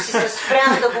 когато си се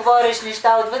спрял да говориш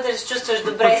неща, отвътре се чувстваш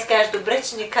добре и скажеш, добре,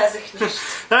 че не казах нищо.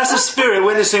 That's the spirit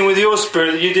witnessing with your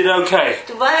spirit that you did okay.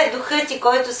 Това е духът ти,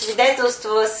 който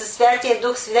свидетелства със Святия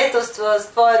Дух, свидетелства с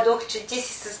твоя дух, че ти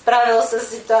си се справил с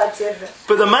ситуацията.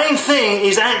 But the main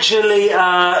thing is actually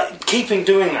keeping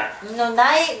doing that. Но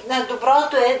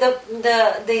най-доброто е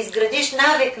да изградиш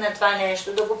навик на това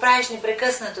нещо, да го правиш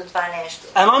непрекъснато това нещо.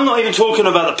 And I'm not even talking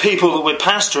about the people that we're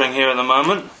pastoring here at the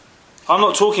moment. I'm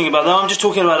not talking about them, I'm just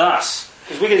talking about us.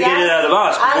 Because we're going to get it out of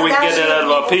us before we can get it out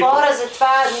of our Аз people. говоря за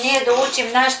това ние да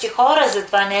учим нашите хора за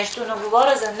това нещо, но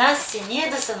говоря за нас и ние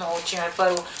да се научиме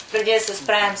първо, преди да се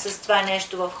справим с това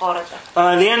нещо в хората.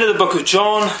 At the end of the book of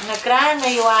John, На края на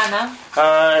Йоанна,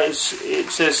 it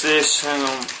says this, hang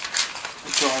on,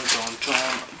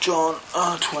 John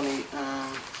 20,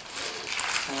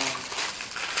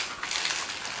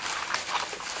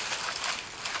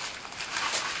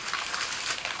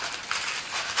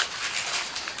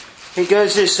 He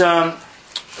goes this,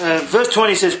 verse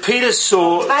 20 says, Peter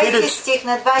saw, 20 стих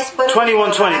на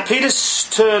 21 21:20. Peter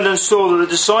turned and saw that the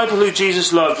disciple who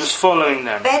Jesus loved was following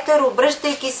them. Петър,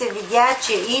 обръщайки се, видя,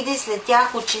 че иде след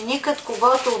тях ученикът,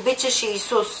 когото обичаше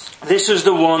Исус. This was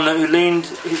the one who leaned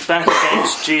his back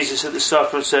against Jesus at the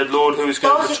supper and said, Lord, who is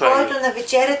going to Този, betray който you? на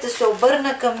вечерята се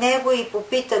обърна към него и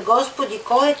попита, Господи,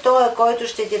 кой е той, който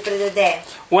ще те предаде?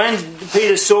 When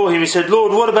Peter saw him, he said,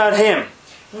 Lord, what about him?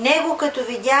 Него като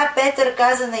видя, Петър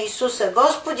каза на Исуса,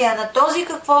 Господи, а на този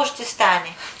какво ще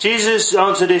стане? Jesus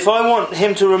answered, if I want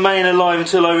him to remain alive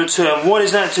until I return, what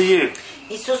is that to you?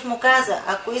 Исус му каза,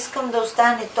 ако искам да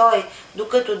остане той,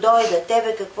 докато дойда,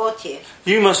 тебе какво ти е?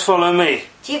 You must follow me.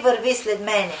 Ти върви след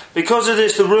мене. Because of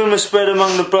this, the rumor spread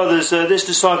among the brothers that this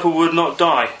disciple would not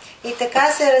die.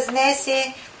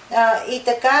 И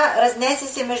така разнесе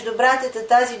се между братята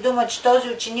тази дума, че този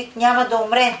ученик няма да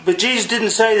умре. But Jesus didn't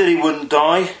say that he wouldn't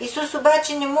die. Исус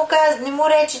обаче не му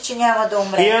рече, че няма да He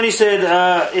умре. only said,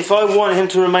 if I want him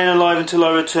to remain alive until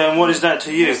I return, what is that to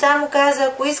Но you? само каза,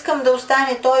 ако искам да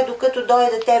остане той, докато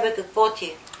дойде, тебе какво ти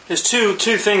е? There's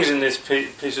two things in this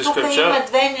piece of Тук има scripture.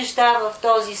 две неща в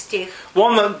този стих.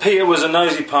 One, that Peter was a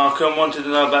nosy Parker and wanted to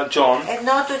know about John.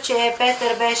 Едното, че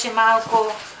Петър беше малко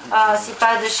си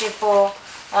падаше по...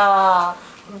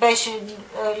 беше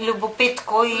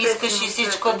любопитко и искаше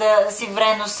всичко да си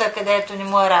вре носа, където не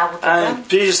му е работата. And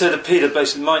Jesus said to Peter,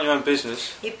 basically, mind your own business.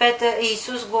 И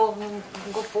Исус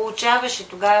го получаваше.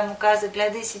 Тогава му каза,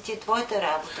 гледай си ти твоята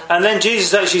работа. And then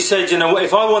Jesus actually said, you know,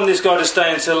 if I want this guy to stay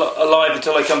alive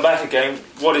until I come back again,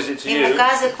 what is it to И му you?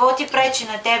 каза, какво ти пречи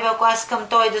на тебе, ако аз искам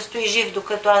той да стои жив,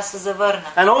 докато аз се завърна?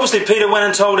 And obviously Peter went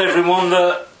and told everyone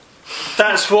that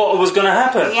that's what was going to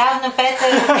happen. Явно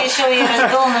Петър отишъл и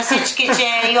раздул на всички,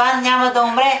 че Йоан няма да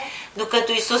умре,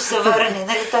 докато Исус се върне.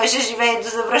 Нали? Той ще живее до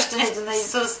завръщането на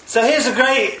Исус. So here's a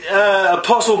great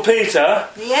apostle Peter,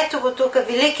 И ето го тук,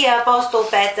 великият апостол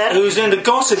Петър, who's into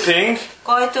gossiping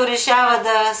който решава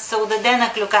да се отдаде на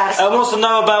and клюкарство. wants to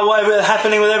know about what's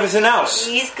happening with everything else.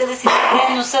 И иска да си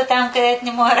даде носа там, където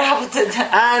не му е работата.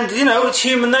 And, you know,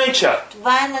 it's human nature.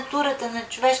 Това е натурата, на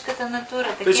човешката натура.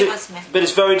 But Такива сме. it's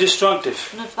very destructive.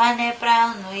 Но това не е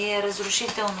правилно и е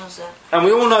разрушително за... And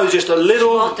we all know just a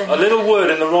little word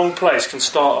in the wrong place can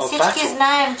start a Всички battle.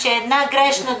 знаем, че една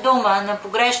грешна дума на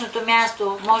погрешното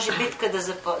място може битка да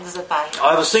запали.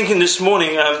 I was thinking this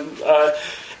morning,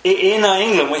 in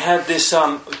England we had this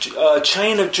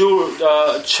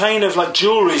chain of like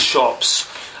jewelry shops.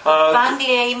 В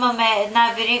Англия имаме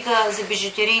една верига за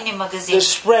бижутерийни магазини. They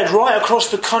spread right across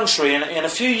the country in a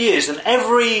few years, and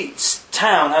every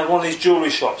town had one of these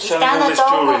jewelry shops И selling all стана this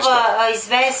jewelry stuff. толкова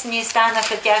известни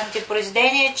станаха тяхните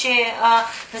произведения, че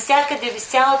навсякъде в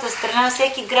цялата страна,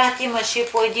 всеки град имаше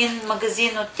по един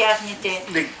магазин от тяхните.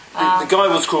 The guy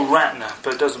was called Ratner, but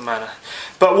it doesn't matter.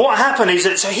 But what happened is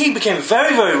that so he became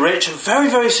very, very rich and very,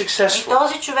 very И successful.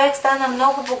 този човек стана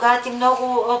много богат и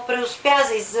много преуспя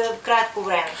за кратко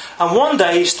време. And one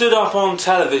day he stood up on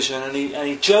television and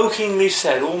he jokingly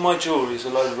said, "All my jewelry is a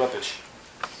load of rubbish."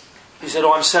 He said,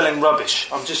 "Oh, I'm selling rubbish.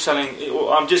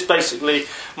 I'm just basically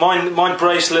my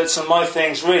bracelets and my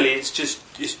things. Really,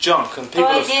 it's junk, and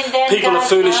people are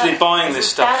foolishly buying this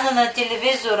stuff." Стана на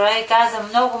телевизора и каза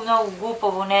много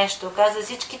глупаво нещо. Каза,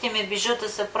 всичките ми бижута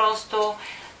са просто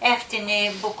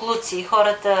ефтини буклуци.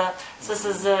 Хората са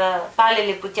се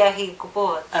запалили по тях и ги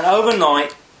купуват. And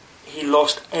overnight, he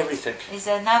lost everything. И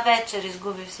за една вечер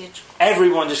изгуби всичко.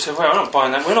 Everyone just said, "Well, I'm not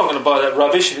buying that. We're not going to buy that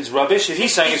rubbish if it's rubbish. If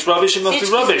he's saying it's rubbish, it must be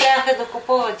rubbish." Всички спряха да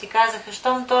купуват и казаха,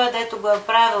 щом той, дето го е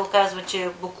правил, казва, че е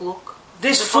буклук.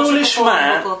 This foolish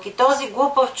man, И този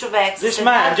глупав човек с this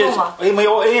една man just, дума,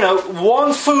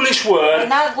 one foolish word,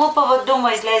 една глупава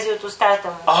дума излезе от устата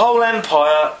му. a whole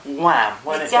empire, wham,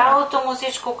 went И it down. цялото му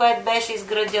всичко, което беше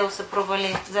изградил, се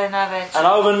провали за една вечер. And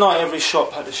overnight, every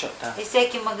shop had to shut down. И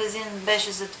всеки магазин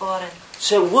беше затворен.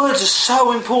 So words are so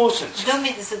important.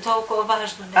 Думите са толкова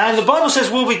важно. And the Bible says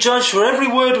we'll be judged for every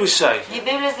word we say. И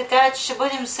Библията казва, че ще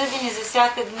бъдем съдени за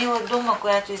всяка гнила дума,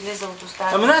 която излиза от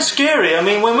устата. I mean, that's scary. I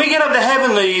mean, when we get up to heaven,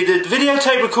 the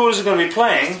videotape recorders are going to be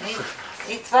playing.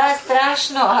 И това е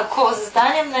страшно. Ако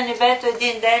застанем на небето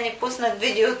един ден и пуснат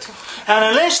видеото.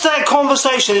 And unless that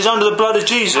conversation is under the blood of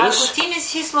Ако Jesus, ти не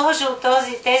си сложил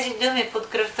тези думи под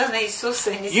кръвта на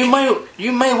Исуса и не you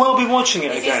may well be watching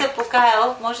it си се again.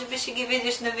 покаял, може би ще ги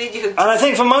видиш на видеото. And I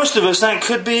think for most of us that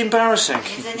could be embarrassing.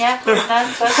 И за някои от нас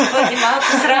това ще бъде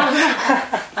малко срамно.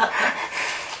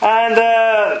 And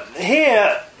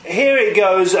here it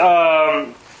goes.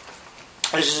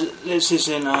 This is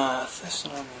in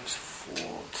Thessalonians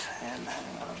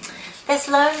 4:10.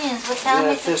 Thessalonians, well, tell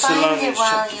me to find it Thessalonians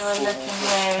while chapter you are 4. looking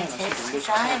where it is. Because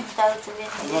I am totally...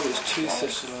 No, it's 2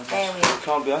 Thessalonians. There we It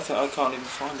can't be. I can't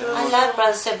even find it. I love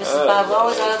Brother Sebas' Bible,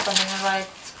 always opening the right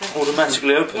scripture.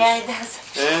 Automatically opens. Yeah, it does.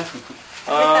 Yeah.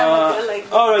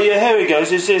 All right. Yeah. Here it goes.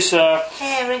 Is this?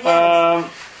 Here it goes.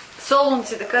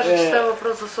 Солунци, да кажа, че става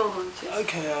въпрос за солунци.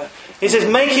 Okay. It says,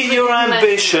 make it your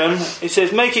ambition. It says,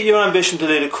 make it your ambition to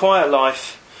lead a quiet life,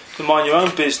 to mind your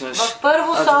own business, В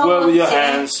първо and to work with your Солунци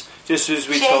hands, just as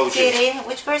we told you. 4,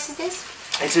 which verse is this?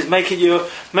 It says, make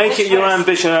it your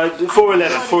ambition.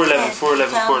 4:11.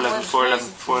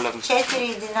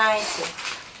 4:11.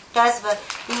 Казва,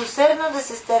 и усърдно да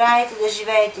се стараете да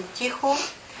живеете тихо,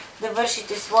 да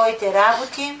вършите своите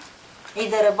работи и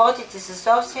да работите със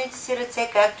собствените си ръце,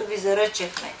 както ви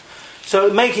заръчахме.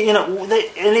 So make it,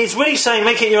 and it's really saying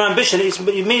make it your ambition.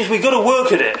 It means we've got to work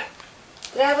at it.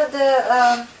 Трябва да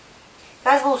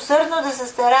казва усърдно да се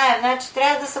стараем, значи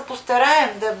трябва да се постараем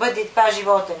да бъде това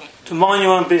живота ни. To mind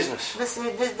your own business.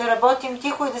 Да работим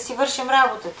тихо и да си вършим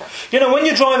работата. When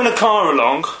you're driving a car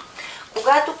along,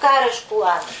 Когато караш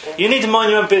кола, you need to mind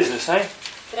your own business, eh?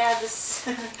 трябва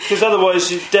Because otherwise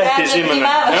death is imminent.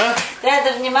 Yeah? Трябва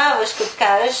да внимаваш като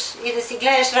караш и да си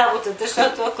гледаш работата,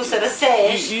 защото ако се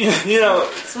разсееш,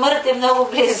 смърт е много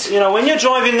близо. When you're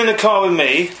driving in a car with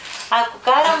me,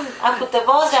 ако те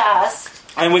возя аз,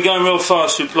 and we're going real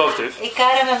fast through Plovdiv, и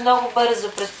караме много бързо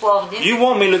през Пловдив, you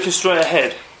want me looking straight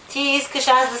ahead. Ти искаш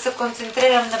аз да се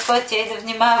концентрирам на пътя и да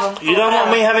внимавам. You don't want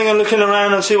me having a looking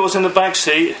around and see what's in the back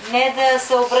seat. Не да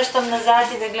се обръщам назад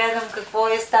и да гледам какво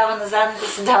става на задната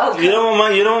седалка. You don't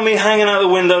want me hanging out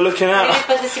the window looking out Или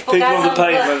пък да си people on the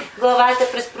pavement. показвам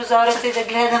главата през прозореца и да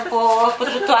гледам по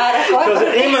тротуара.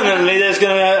 Because imminently there's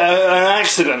going to be an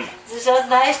accident. Защото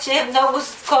знаеш, че много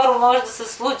скоро може да се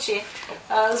случи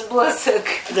сблъсък.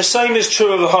 The same is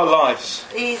true of our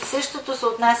lives. И същото се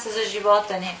отнася за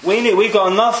живота ни. We've got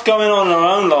enough going on in our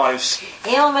own lives.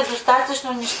 Имаме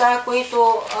достатъчно неща,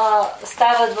 които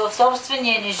стават в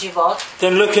собствения ни живот.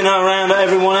 Than looking around at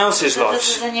everyone else's За да lives.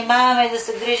 се занимаваме и да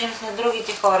се грижим на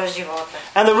другите хора живота.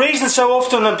 And the reason so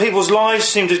often that people's lives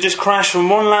seem to just crash from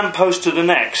one lamppost to the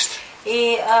next.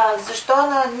 И защо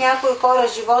на някои хора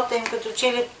живота им като че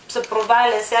ли се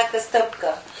проваля всяка стъпка?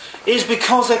 Is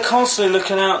because they're constantly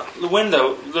looking out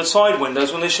the side windows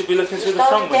when they should be looking through the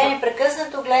front Защото те window.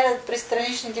 непрекъснато гледат през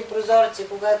страничните прозорци,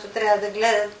 когато трябва да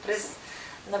гледат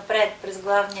напред, през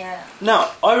главния. Now,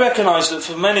 I recognise that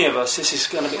for many of us this is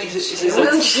going to be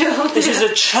this is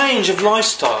a change of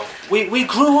lifestyle. We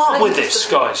grew up with this,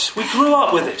 guys. We grew up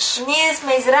with this. Ние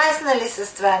сме израснали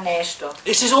с това нещо.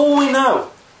 This is all we know.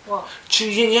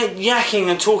 Yakking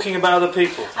and talking about other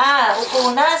people.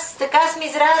 Около нас така сме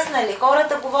израснали.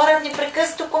 Хората говорят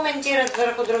непрекъснато, коментират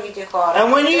върху другите хора.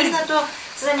 Непрекъснато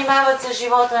се занимават с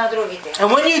живота на другите. And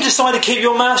when you decide to keep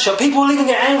your mouth shut, people will even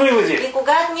get angry with you. И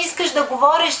когато не искаш да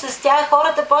говориш с тях,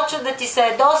 хората почват да ти се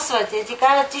ядосват и ти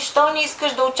кажат: ти що не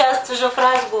искаш да участваш в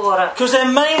разговора? Because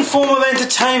their main form of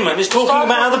entertainment is talking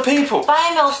about other people. Това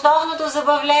им е основното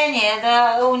забавление,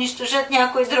 да унищожат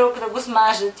някой друг, да го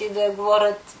смажат и да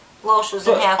говорят лошо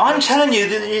за някой. I'm telling you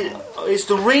that it's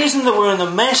the reason that we're in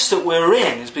the mess that we're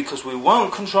in is because we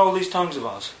won't control these tongues of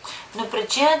ours. Но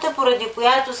причината, поради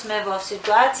която сме в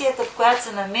ситуацията, в която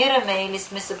се намираме или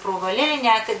сме се провалили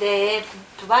някъде, е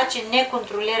това, че не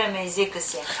контролираме езика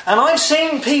си. And I've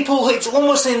seen people, it's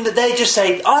almost in that they just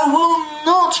say, I will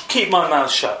not keep my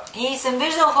mouth shut. И съм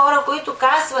виждал хора, които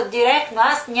казват директно: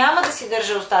 аз няма да си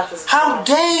държа устата за това. How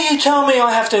dare you tell me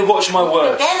I have to watch my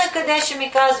words? Къде на къде ще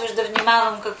ми казваш да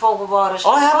внимавам какво говориш?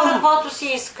 Каквото си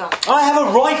искам. I have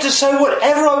a right to say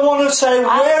whatever I want to say,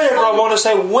 wherever I want to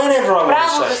say, whenever I want to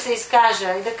Право да say. се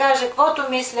изкажа и да кажа каквото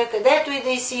мисля, където и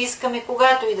да си искам и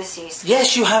когато и да си искам. Yes,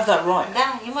 you have that right.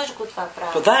 Да, имаш го това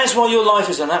право. But that is why your life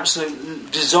is an absolute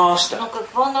disaster. Но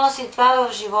какво носи това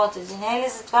в живота ти? Не е ли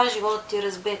за това живот ти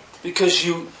разбит? Because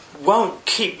you won't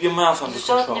keep your mouth under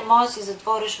Защото не control. можеш да си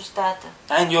затвориш устата.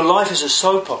 And your life is a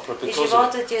soap opera И because of it.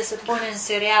 живота ти е съпълнен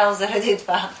сериал заради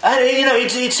това. And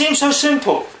it seems so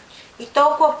simple. И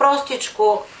толкова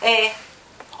простичко е.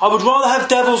 I would rather have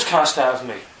devils cast out of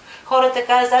me. Хората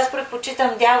казват: аз предпочитам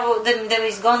да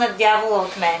изгонят дявола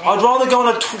от мене. I'd rather go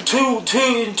on a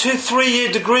 2-3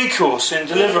 year degree course in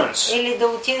deliverance. Или да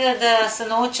отида да се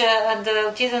науча, да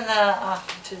отида на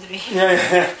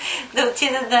да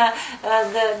отида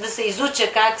да се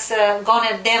изуча как се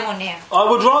гонят демони. I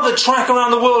would rather track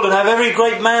around the world and have every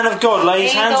great man of God lay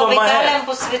his hands on my head. Или да обикалям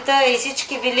по света и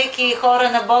всички велики хора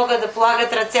на Бога да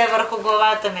полагат ръце върху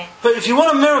главата ми. But if you want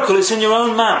a miracle, it's in your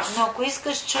own mouth. Но ако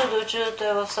искаш чудо, чудото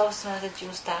е в собствената ти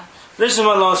уста. Listen to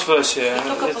my last verse here.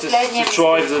 To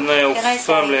drive the nail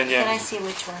firmly in you.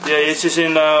 Yeah, it is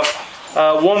in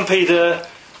 1 Peter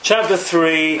chapter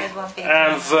 3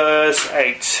 and verse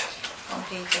 8.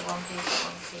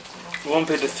 1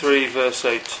 Peter 3 verse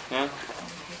 8. Yeah?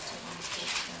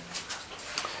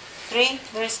 3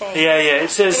 verse 8. Yeah,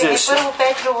 it says this. 1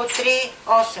 Петрово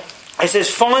 3:8. It says,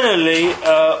 finally,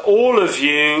 all of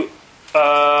you...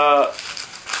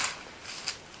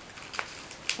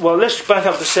 well, let's back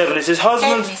up to 7. It says,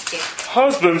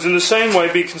 husbands, in the same way,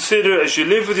 be considerate as you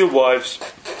live with your wives,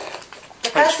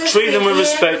 and treat them with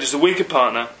respect as the weaker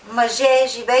partner. Мъже,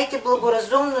 живейте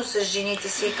благоразумно с жените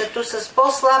си, като с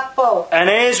по-слаб пол. And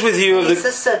heirs with you of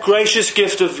the gracious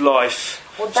gift of life,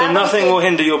 so nothing will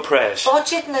hinder your prayers.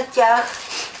 Почет на тях,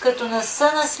 като на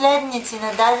сънаследници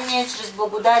на дадения чрез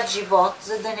благодат живот,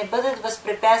 за да не бъдат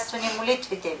възпрепятствани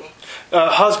молитвите ви.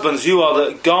 Husbands, you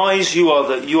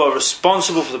are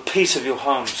responsible for the peace of your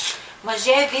homes.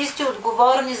 Мъже, вие сте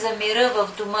отговорни за мира в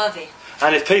дома ви.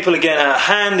 And if people are getting out of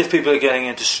hand, if people are getting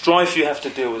into strife, you have to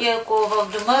deal with И it. ако в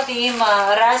дома ви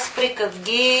има разпри,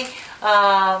 къвги,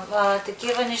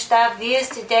 такива неща, вие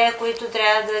сте те, които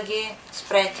трябва да ги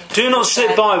спрете. Do not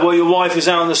sit by while your wife is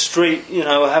out on the street,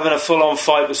 having a full-on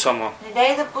fight with someone. Не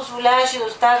дай да позволяваш и да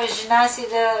оставиш жена си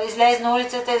да излезе на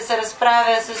улицата и да се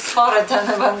разправя с хората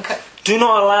навънка. Do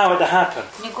not allow it to happen.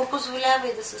 Не го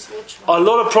позволявай да се случва. A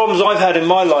lot of problems I've had in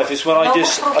my life is when I've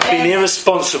been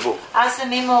irresponsible. Аз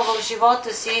съм имал в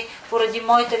живота си поради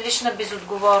моята лична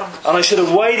безотговорност. And I should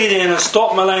have waded in and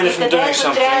stopped Milena И from doing където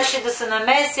something. трябваше да се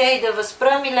намеся и да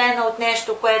възпра Милена от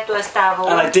нещо, което е ставало.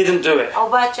 And I didn't do it. А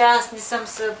обаче аз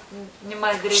не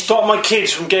ме грижа. Stop my kids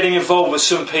from getting involved with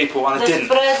some people, and I Да didn't.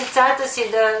 спра децата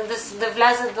си да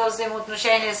влязат в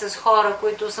взаимоотношения с хора,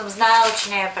 които съм знаела, че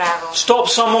не е правилно. Stop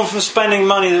someone from spending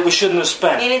money that we shouldn't have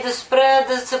spent. Или да спра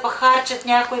да се похарчат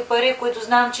някои пари, които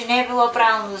знам, че не е било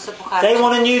правилно да се похарчат. They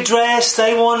want a new dress,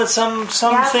 they wanted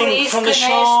something from the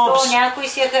shops. Някой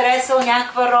си е харесал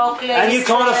някаква рокля. And you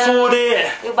can't afford it.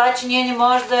 И обаче ние не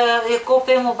можем да я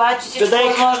купим, обаче всичко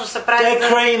възможно се прави.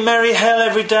 They're creating merry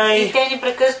hell every day. И те ни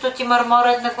прекъснато ти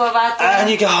мърморят на главата. And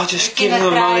you go, just give them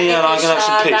the money and I can have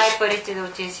some peace. Дай парите да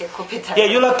отиди си я купи. Yeah,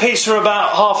 you'll have peace for about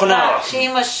half an hour. Ще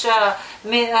имаш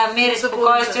мир и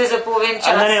спокойствие за половин час.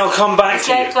 And then it'll come back to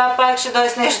След you. това пак ще дойде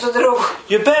с нещо друго.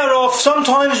 You're better off,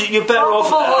 sometimes you're better off,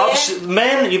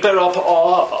 men, you're better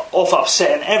off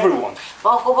upsetting everyone.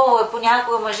 По-хубаво е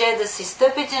понякога мъже да си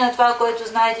стъпите на това, което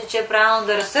знаете, че е правилно,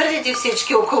 да разсърдите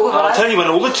всички около I'll вас. tell you, when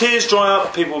all the tears dry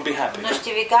up, people will be happy. Но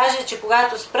ще ви кажа, че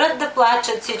когато спрат да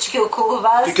плачат всички около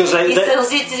вас и Because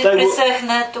сълзите си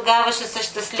пресъхнат, тогава ще са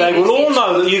щастливи They will all всички. know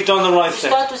that you've done the right thing.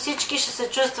 Защото всички ще се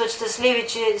чувстват щастливи,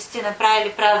 че сте направили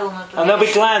правилното And they'll be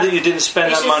нещо. glad that you didn't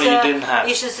spend that money you didn't have.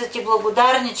 И ще са ти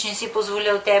благодарни, че не си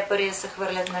позволил тези пари да се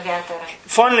хвърлят на вятъра.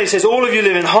 Finally, it says, all of you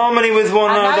live in harmony with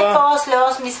one А another. най-после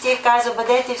 8 стих казва,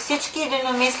 бъдете всички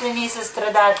единомислени и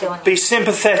състрадателни. Be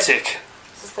sympathetic.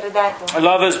 Състрадателни.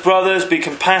 Love as brothers, be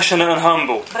compassionate and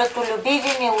humble.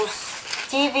 Братолюбиви,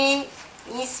 милостиви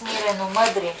и смирено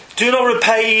мъдри. Do not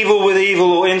repay evil with evil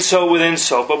or insult with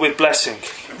insult, but with blessing.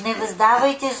 Не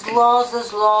въздавайте зло за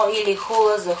зло или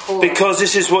хула за хула. Because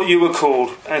this is what you were called,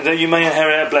 and that you may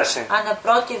inherit a blessing. А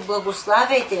напротив,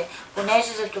 благославяйте,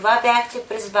 понеже за това бяхте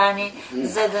призвани,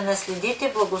 за да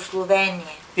наследите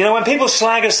благословение. You know, when people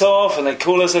slag us off and they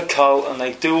call us a cult and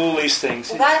they do all these things,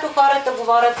 Когато хората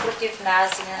говорят против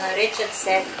нас и не наричат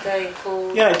секта и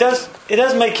култ, it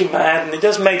does make you mad, and it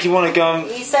does make you want to go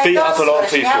and и се beat up a lot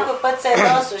of ядосваш, people. някой път се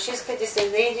ядосваш, искате се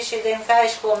да идиш и да им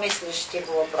кажеш какво мислиш ти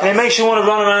по въпрос. And it makes you want to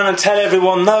run around and tell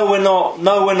everyone, no,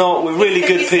 we're not, we're really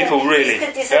good people, really.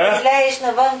 Искате се да излезеш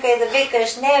навънка и да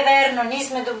викаш, не е верно, ние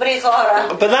сме добри хора.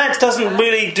 But that doesn't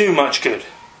really do much good.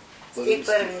 Стих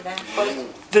първи, да.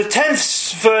 The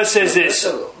 10th verse says this.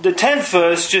 The 10th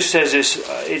verse just says this.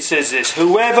 It says this.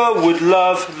 Whoever would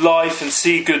love life and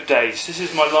see good days. This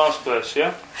is my last verse,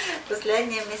 yeah?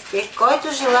 Последния ми стих. Който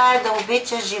желая да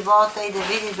обича живота и да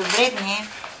види добри дни,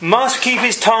 Must keep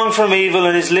his tongue from evil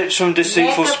and his lips from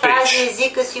deceitful нека пази speech.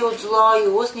 езика си от зло и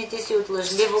устните си от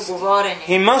лъжливо говорене.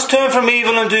 He must turn from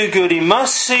evil and do good. He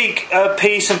must seek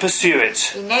peace and pursue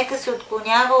it. И нека се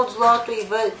отклонява от злото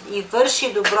и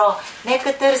върши добро.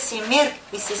 Нека търси мир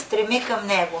и се стреми към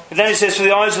него. And then it says, for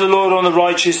the eyes of the Lord are on the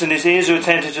righteous and his ears are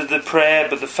attentive to the prayer,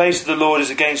 but the face of the Lord is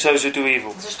against those who do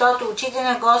evil. Защото очите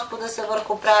на Господа са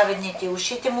върху праведните,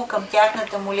 ушите му към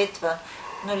тяхната молитва.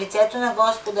 Но лицето на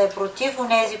Господа е против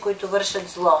онези, които вършат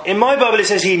зло. In my Bible it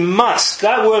says he must.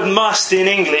 That word must in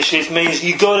English it means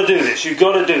you got to do this. You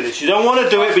got to do this. You don't want to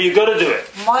do it, but you got to do it.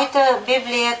 Моята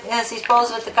Библия се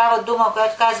използва такава дума,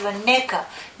 която казва нека.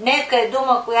 Нека е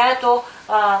дума, която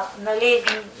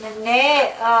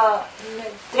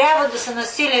трябва да се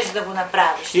насилиш да го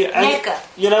направиш. Нека.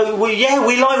 You know,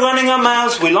 we like running our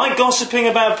mouths. We like gossiping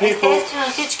about people.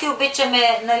 Естествено, всички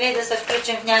обичаме да се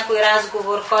включим в някой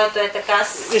разговор, който е така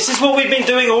This is what we've been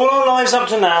doing all our lives up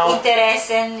to now.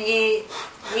 интересен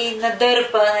и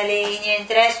надърпа, и ни е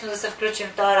интересно да се включим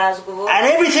в този разговор.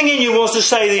 And everything in you wants to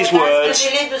say these words.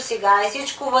 Така били до сега и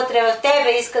всичко вътре в тебе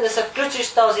иска да се включиш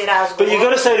в този разговор. But you've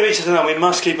got to say to each other, no, we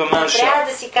must keep a mouth shut.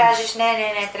 Трябва да си кажеш,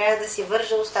 не, трябва да си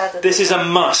вържа устата. This is a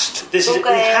must.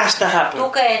 It has to happen.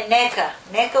 Тук е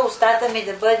нека устата ми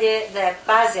да бъде, да я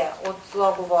пазя от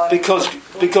зло говорене.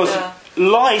 Because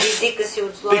life, езика си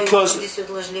от зло и устите си от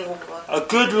лъжливо говорене.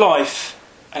 a good life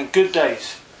and good days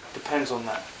depends on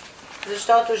that.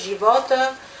 Защото живота,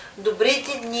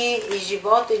 добрите дни и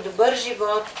живота, и добър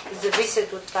живот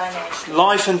зависят от това нещо.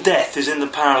 Life and death is in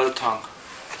the power of the tongue.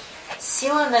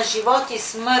 Сила на живот и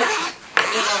смърт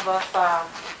има в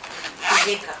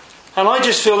езика. And I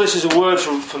just feel this is a word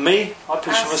for me. I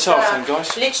preach for myself, then,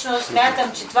 guys. Лично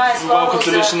смятам, че това е You're слово welcome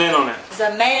to listen in on it. за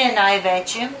мене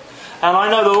най-вече. And I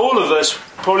know that all of us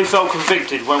probably felt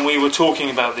convicted when we were talking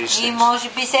about these И things. може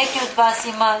би всеки от вас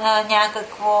има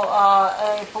някакво,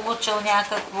 е получил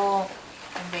някакво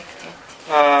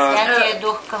Святия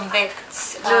дух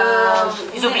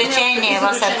изобличение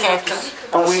в сърцето.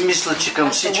 Аз мисля, че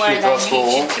към всички това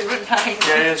слово,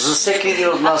 за всеки един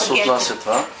от нас се отнася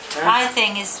това.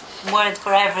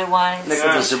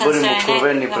 Нека да се бъдем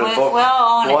откровени пред Бог.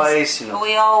 Това е истина.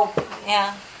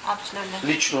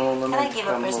 Лично на мен.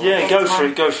 Yeah, go for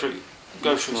it. Go for it.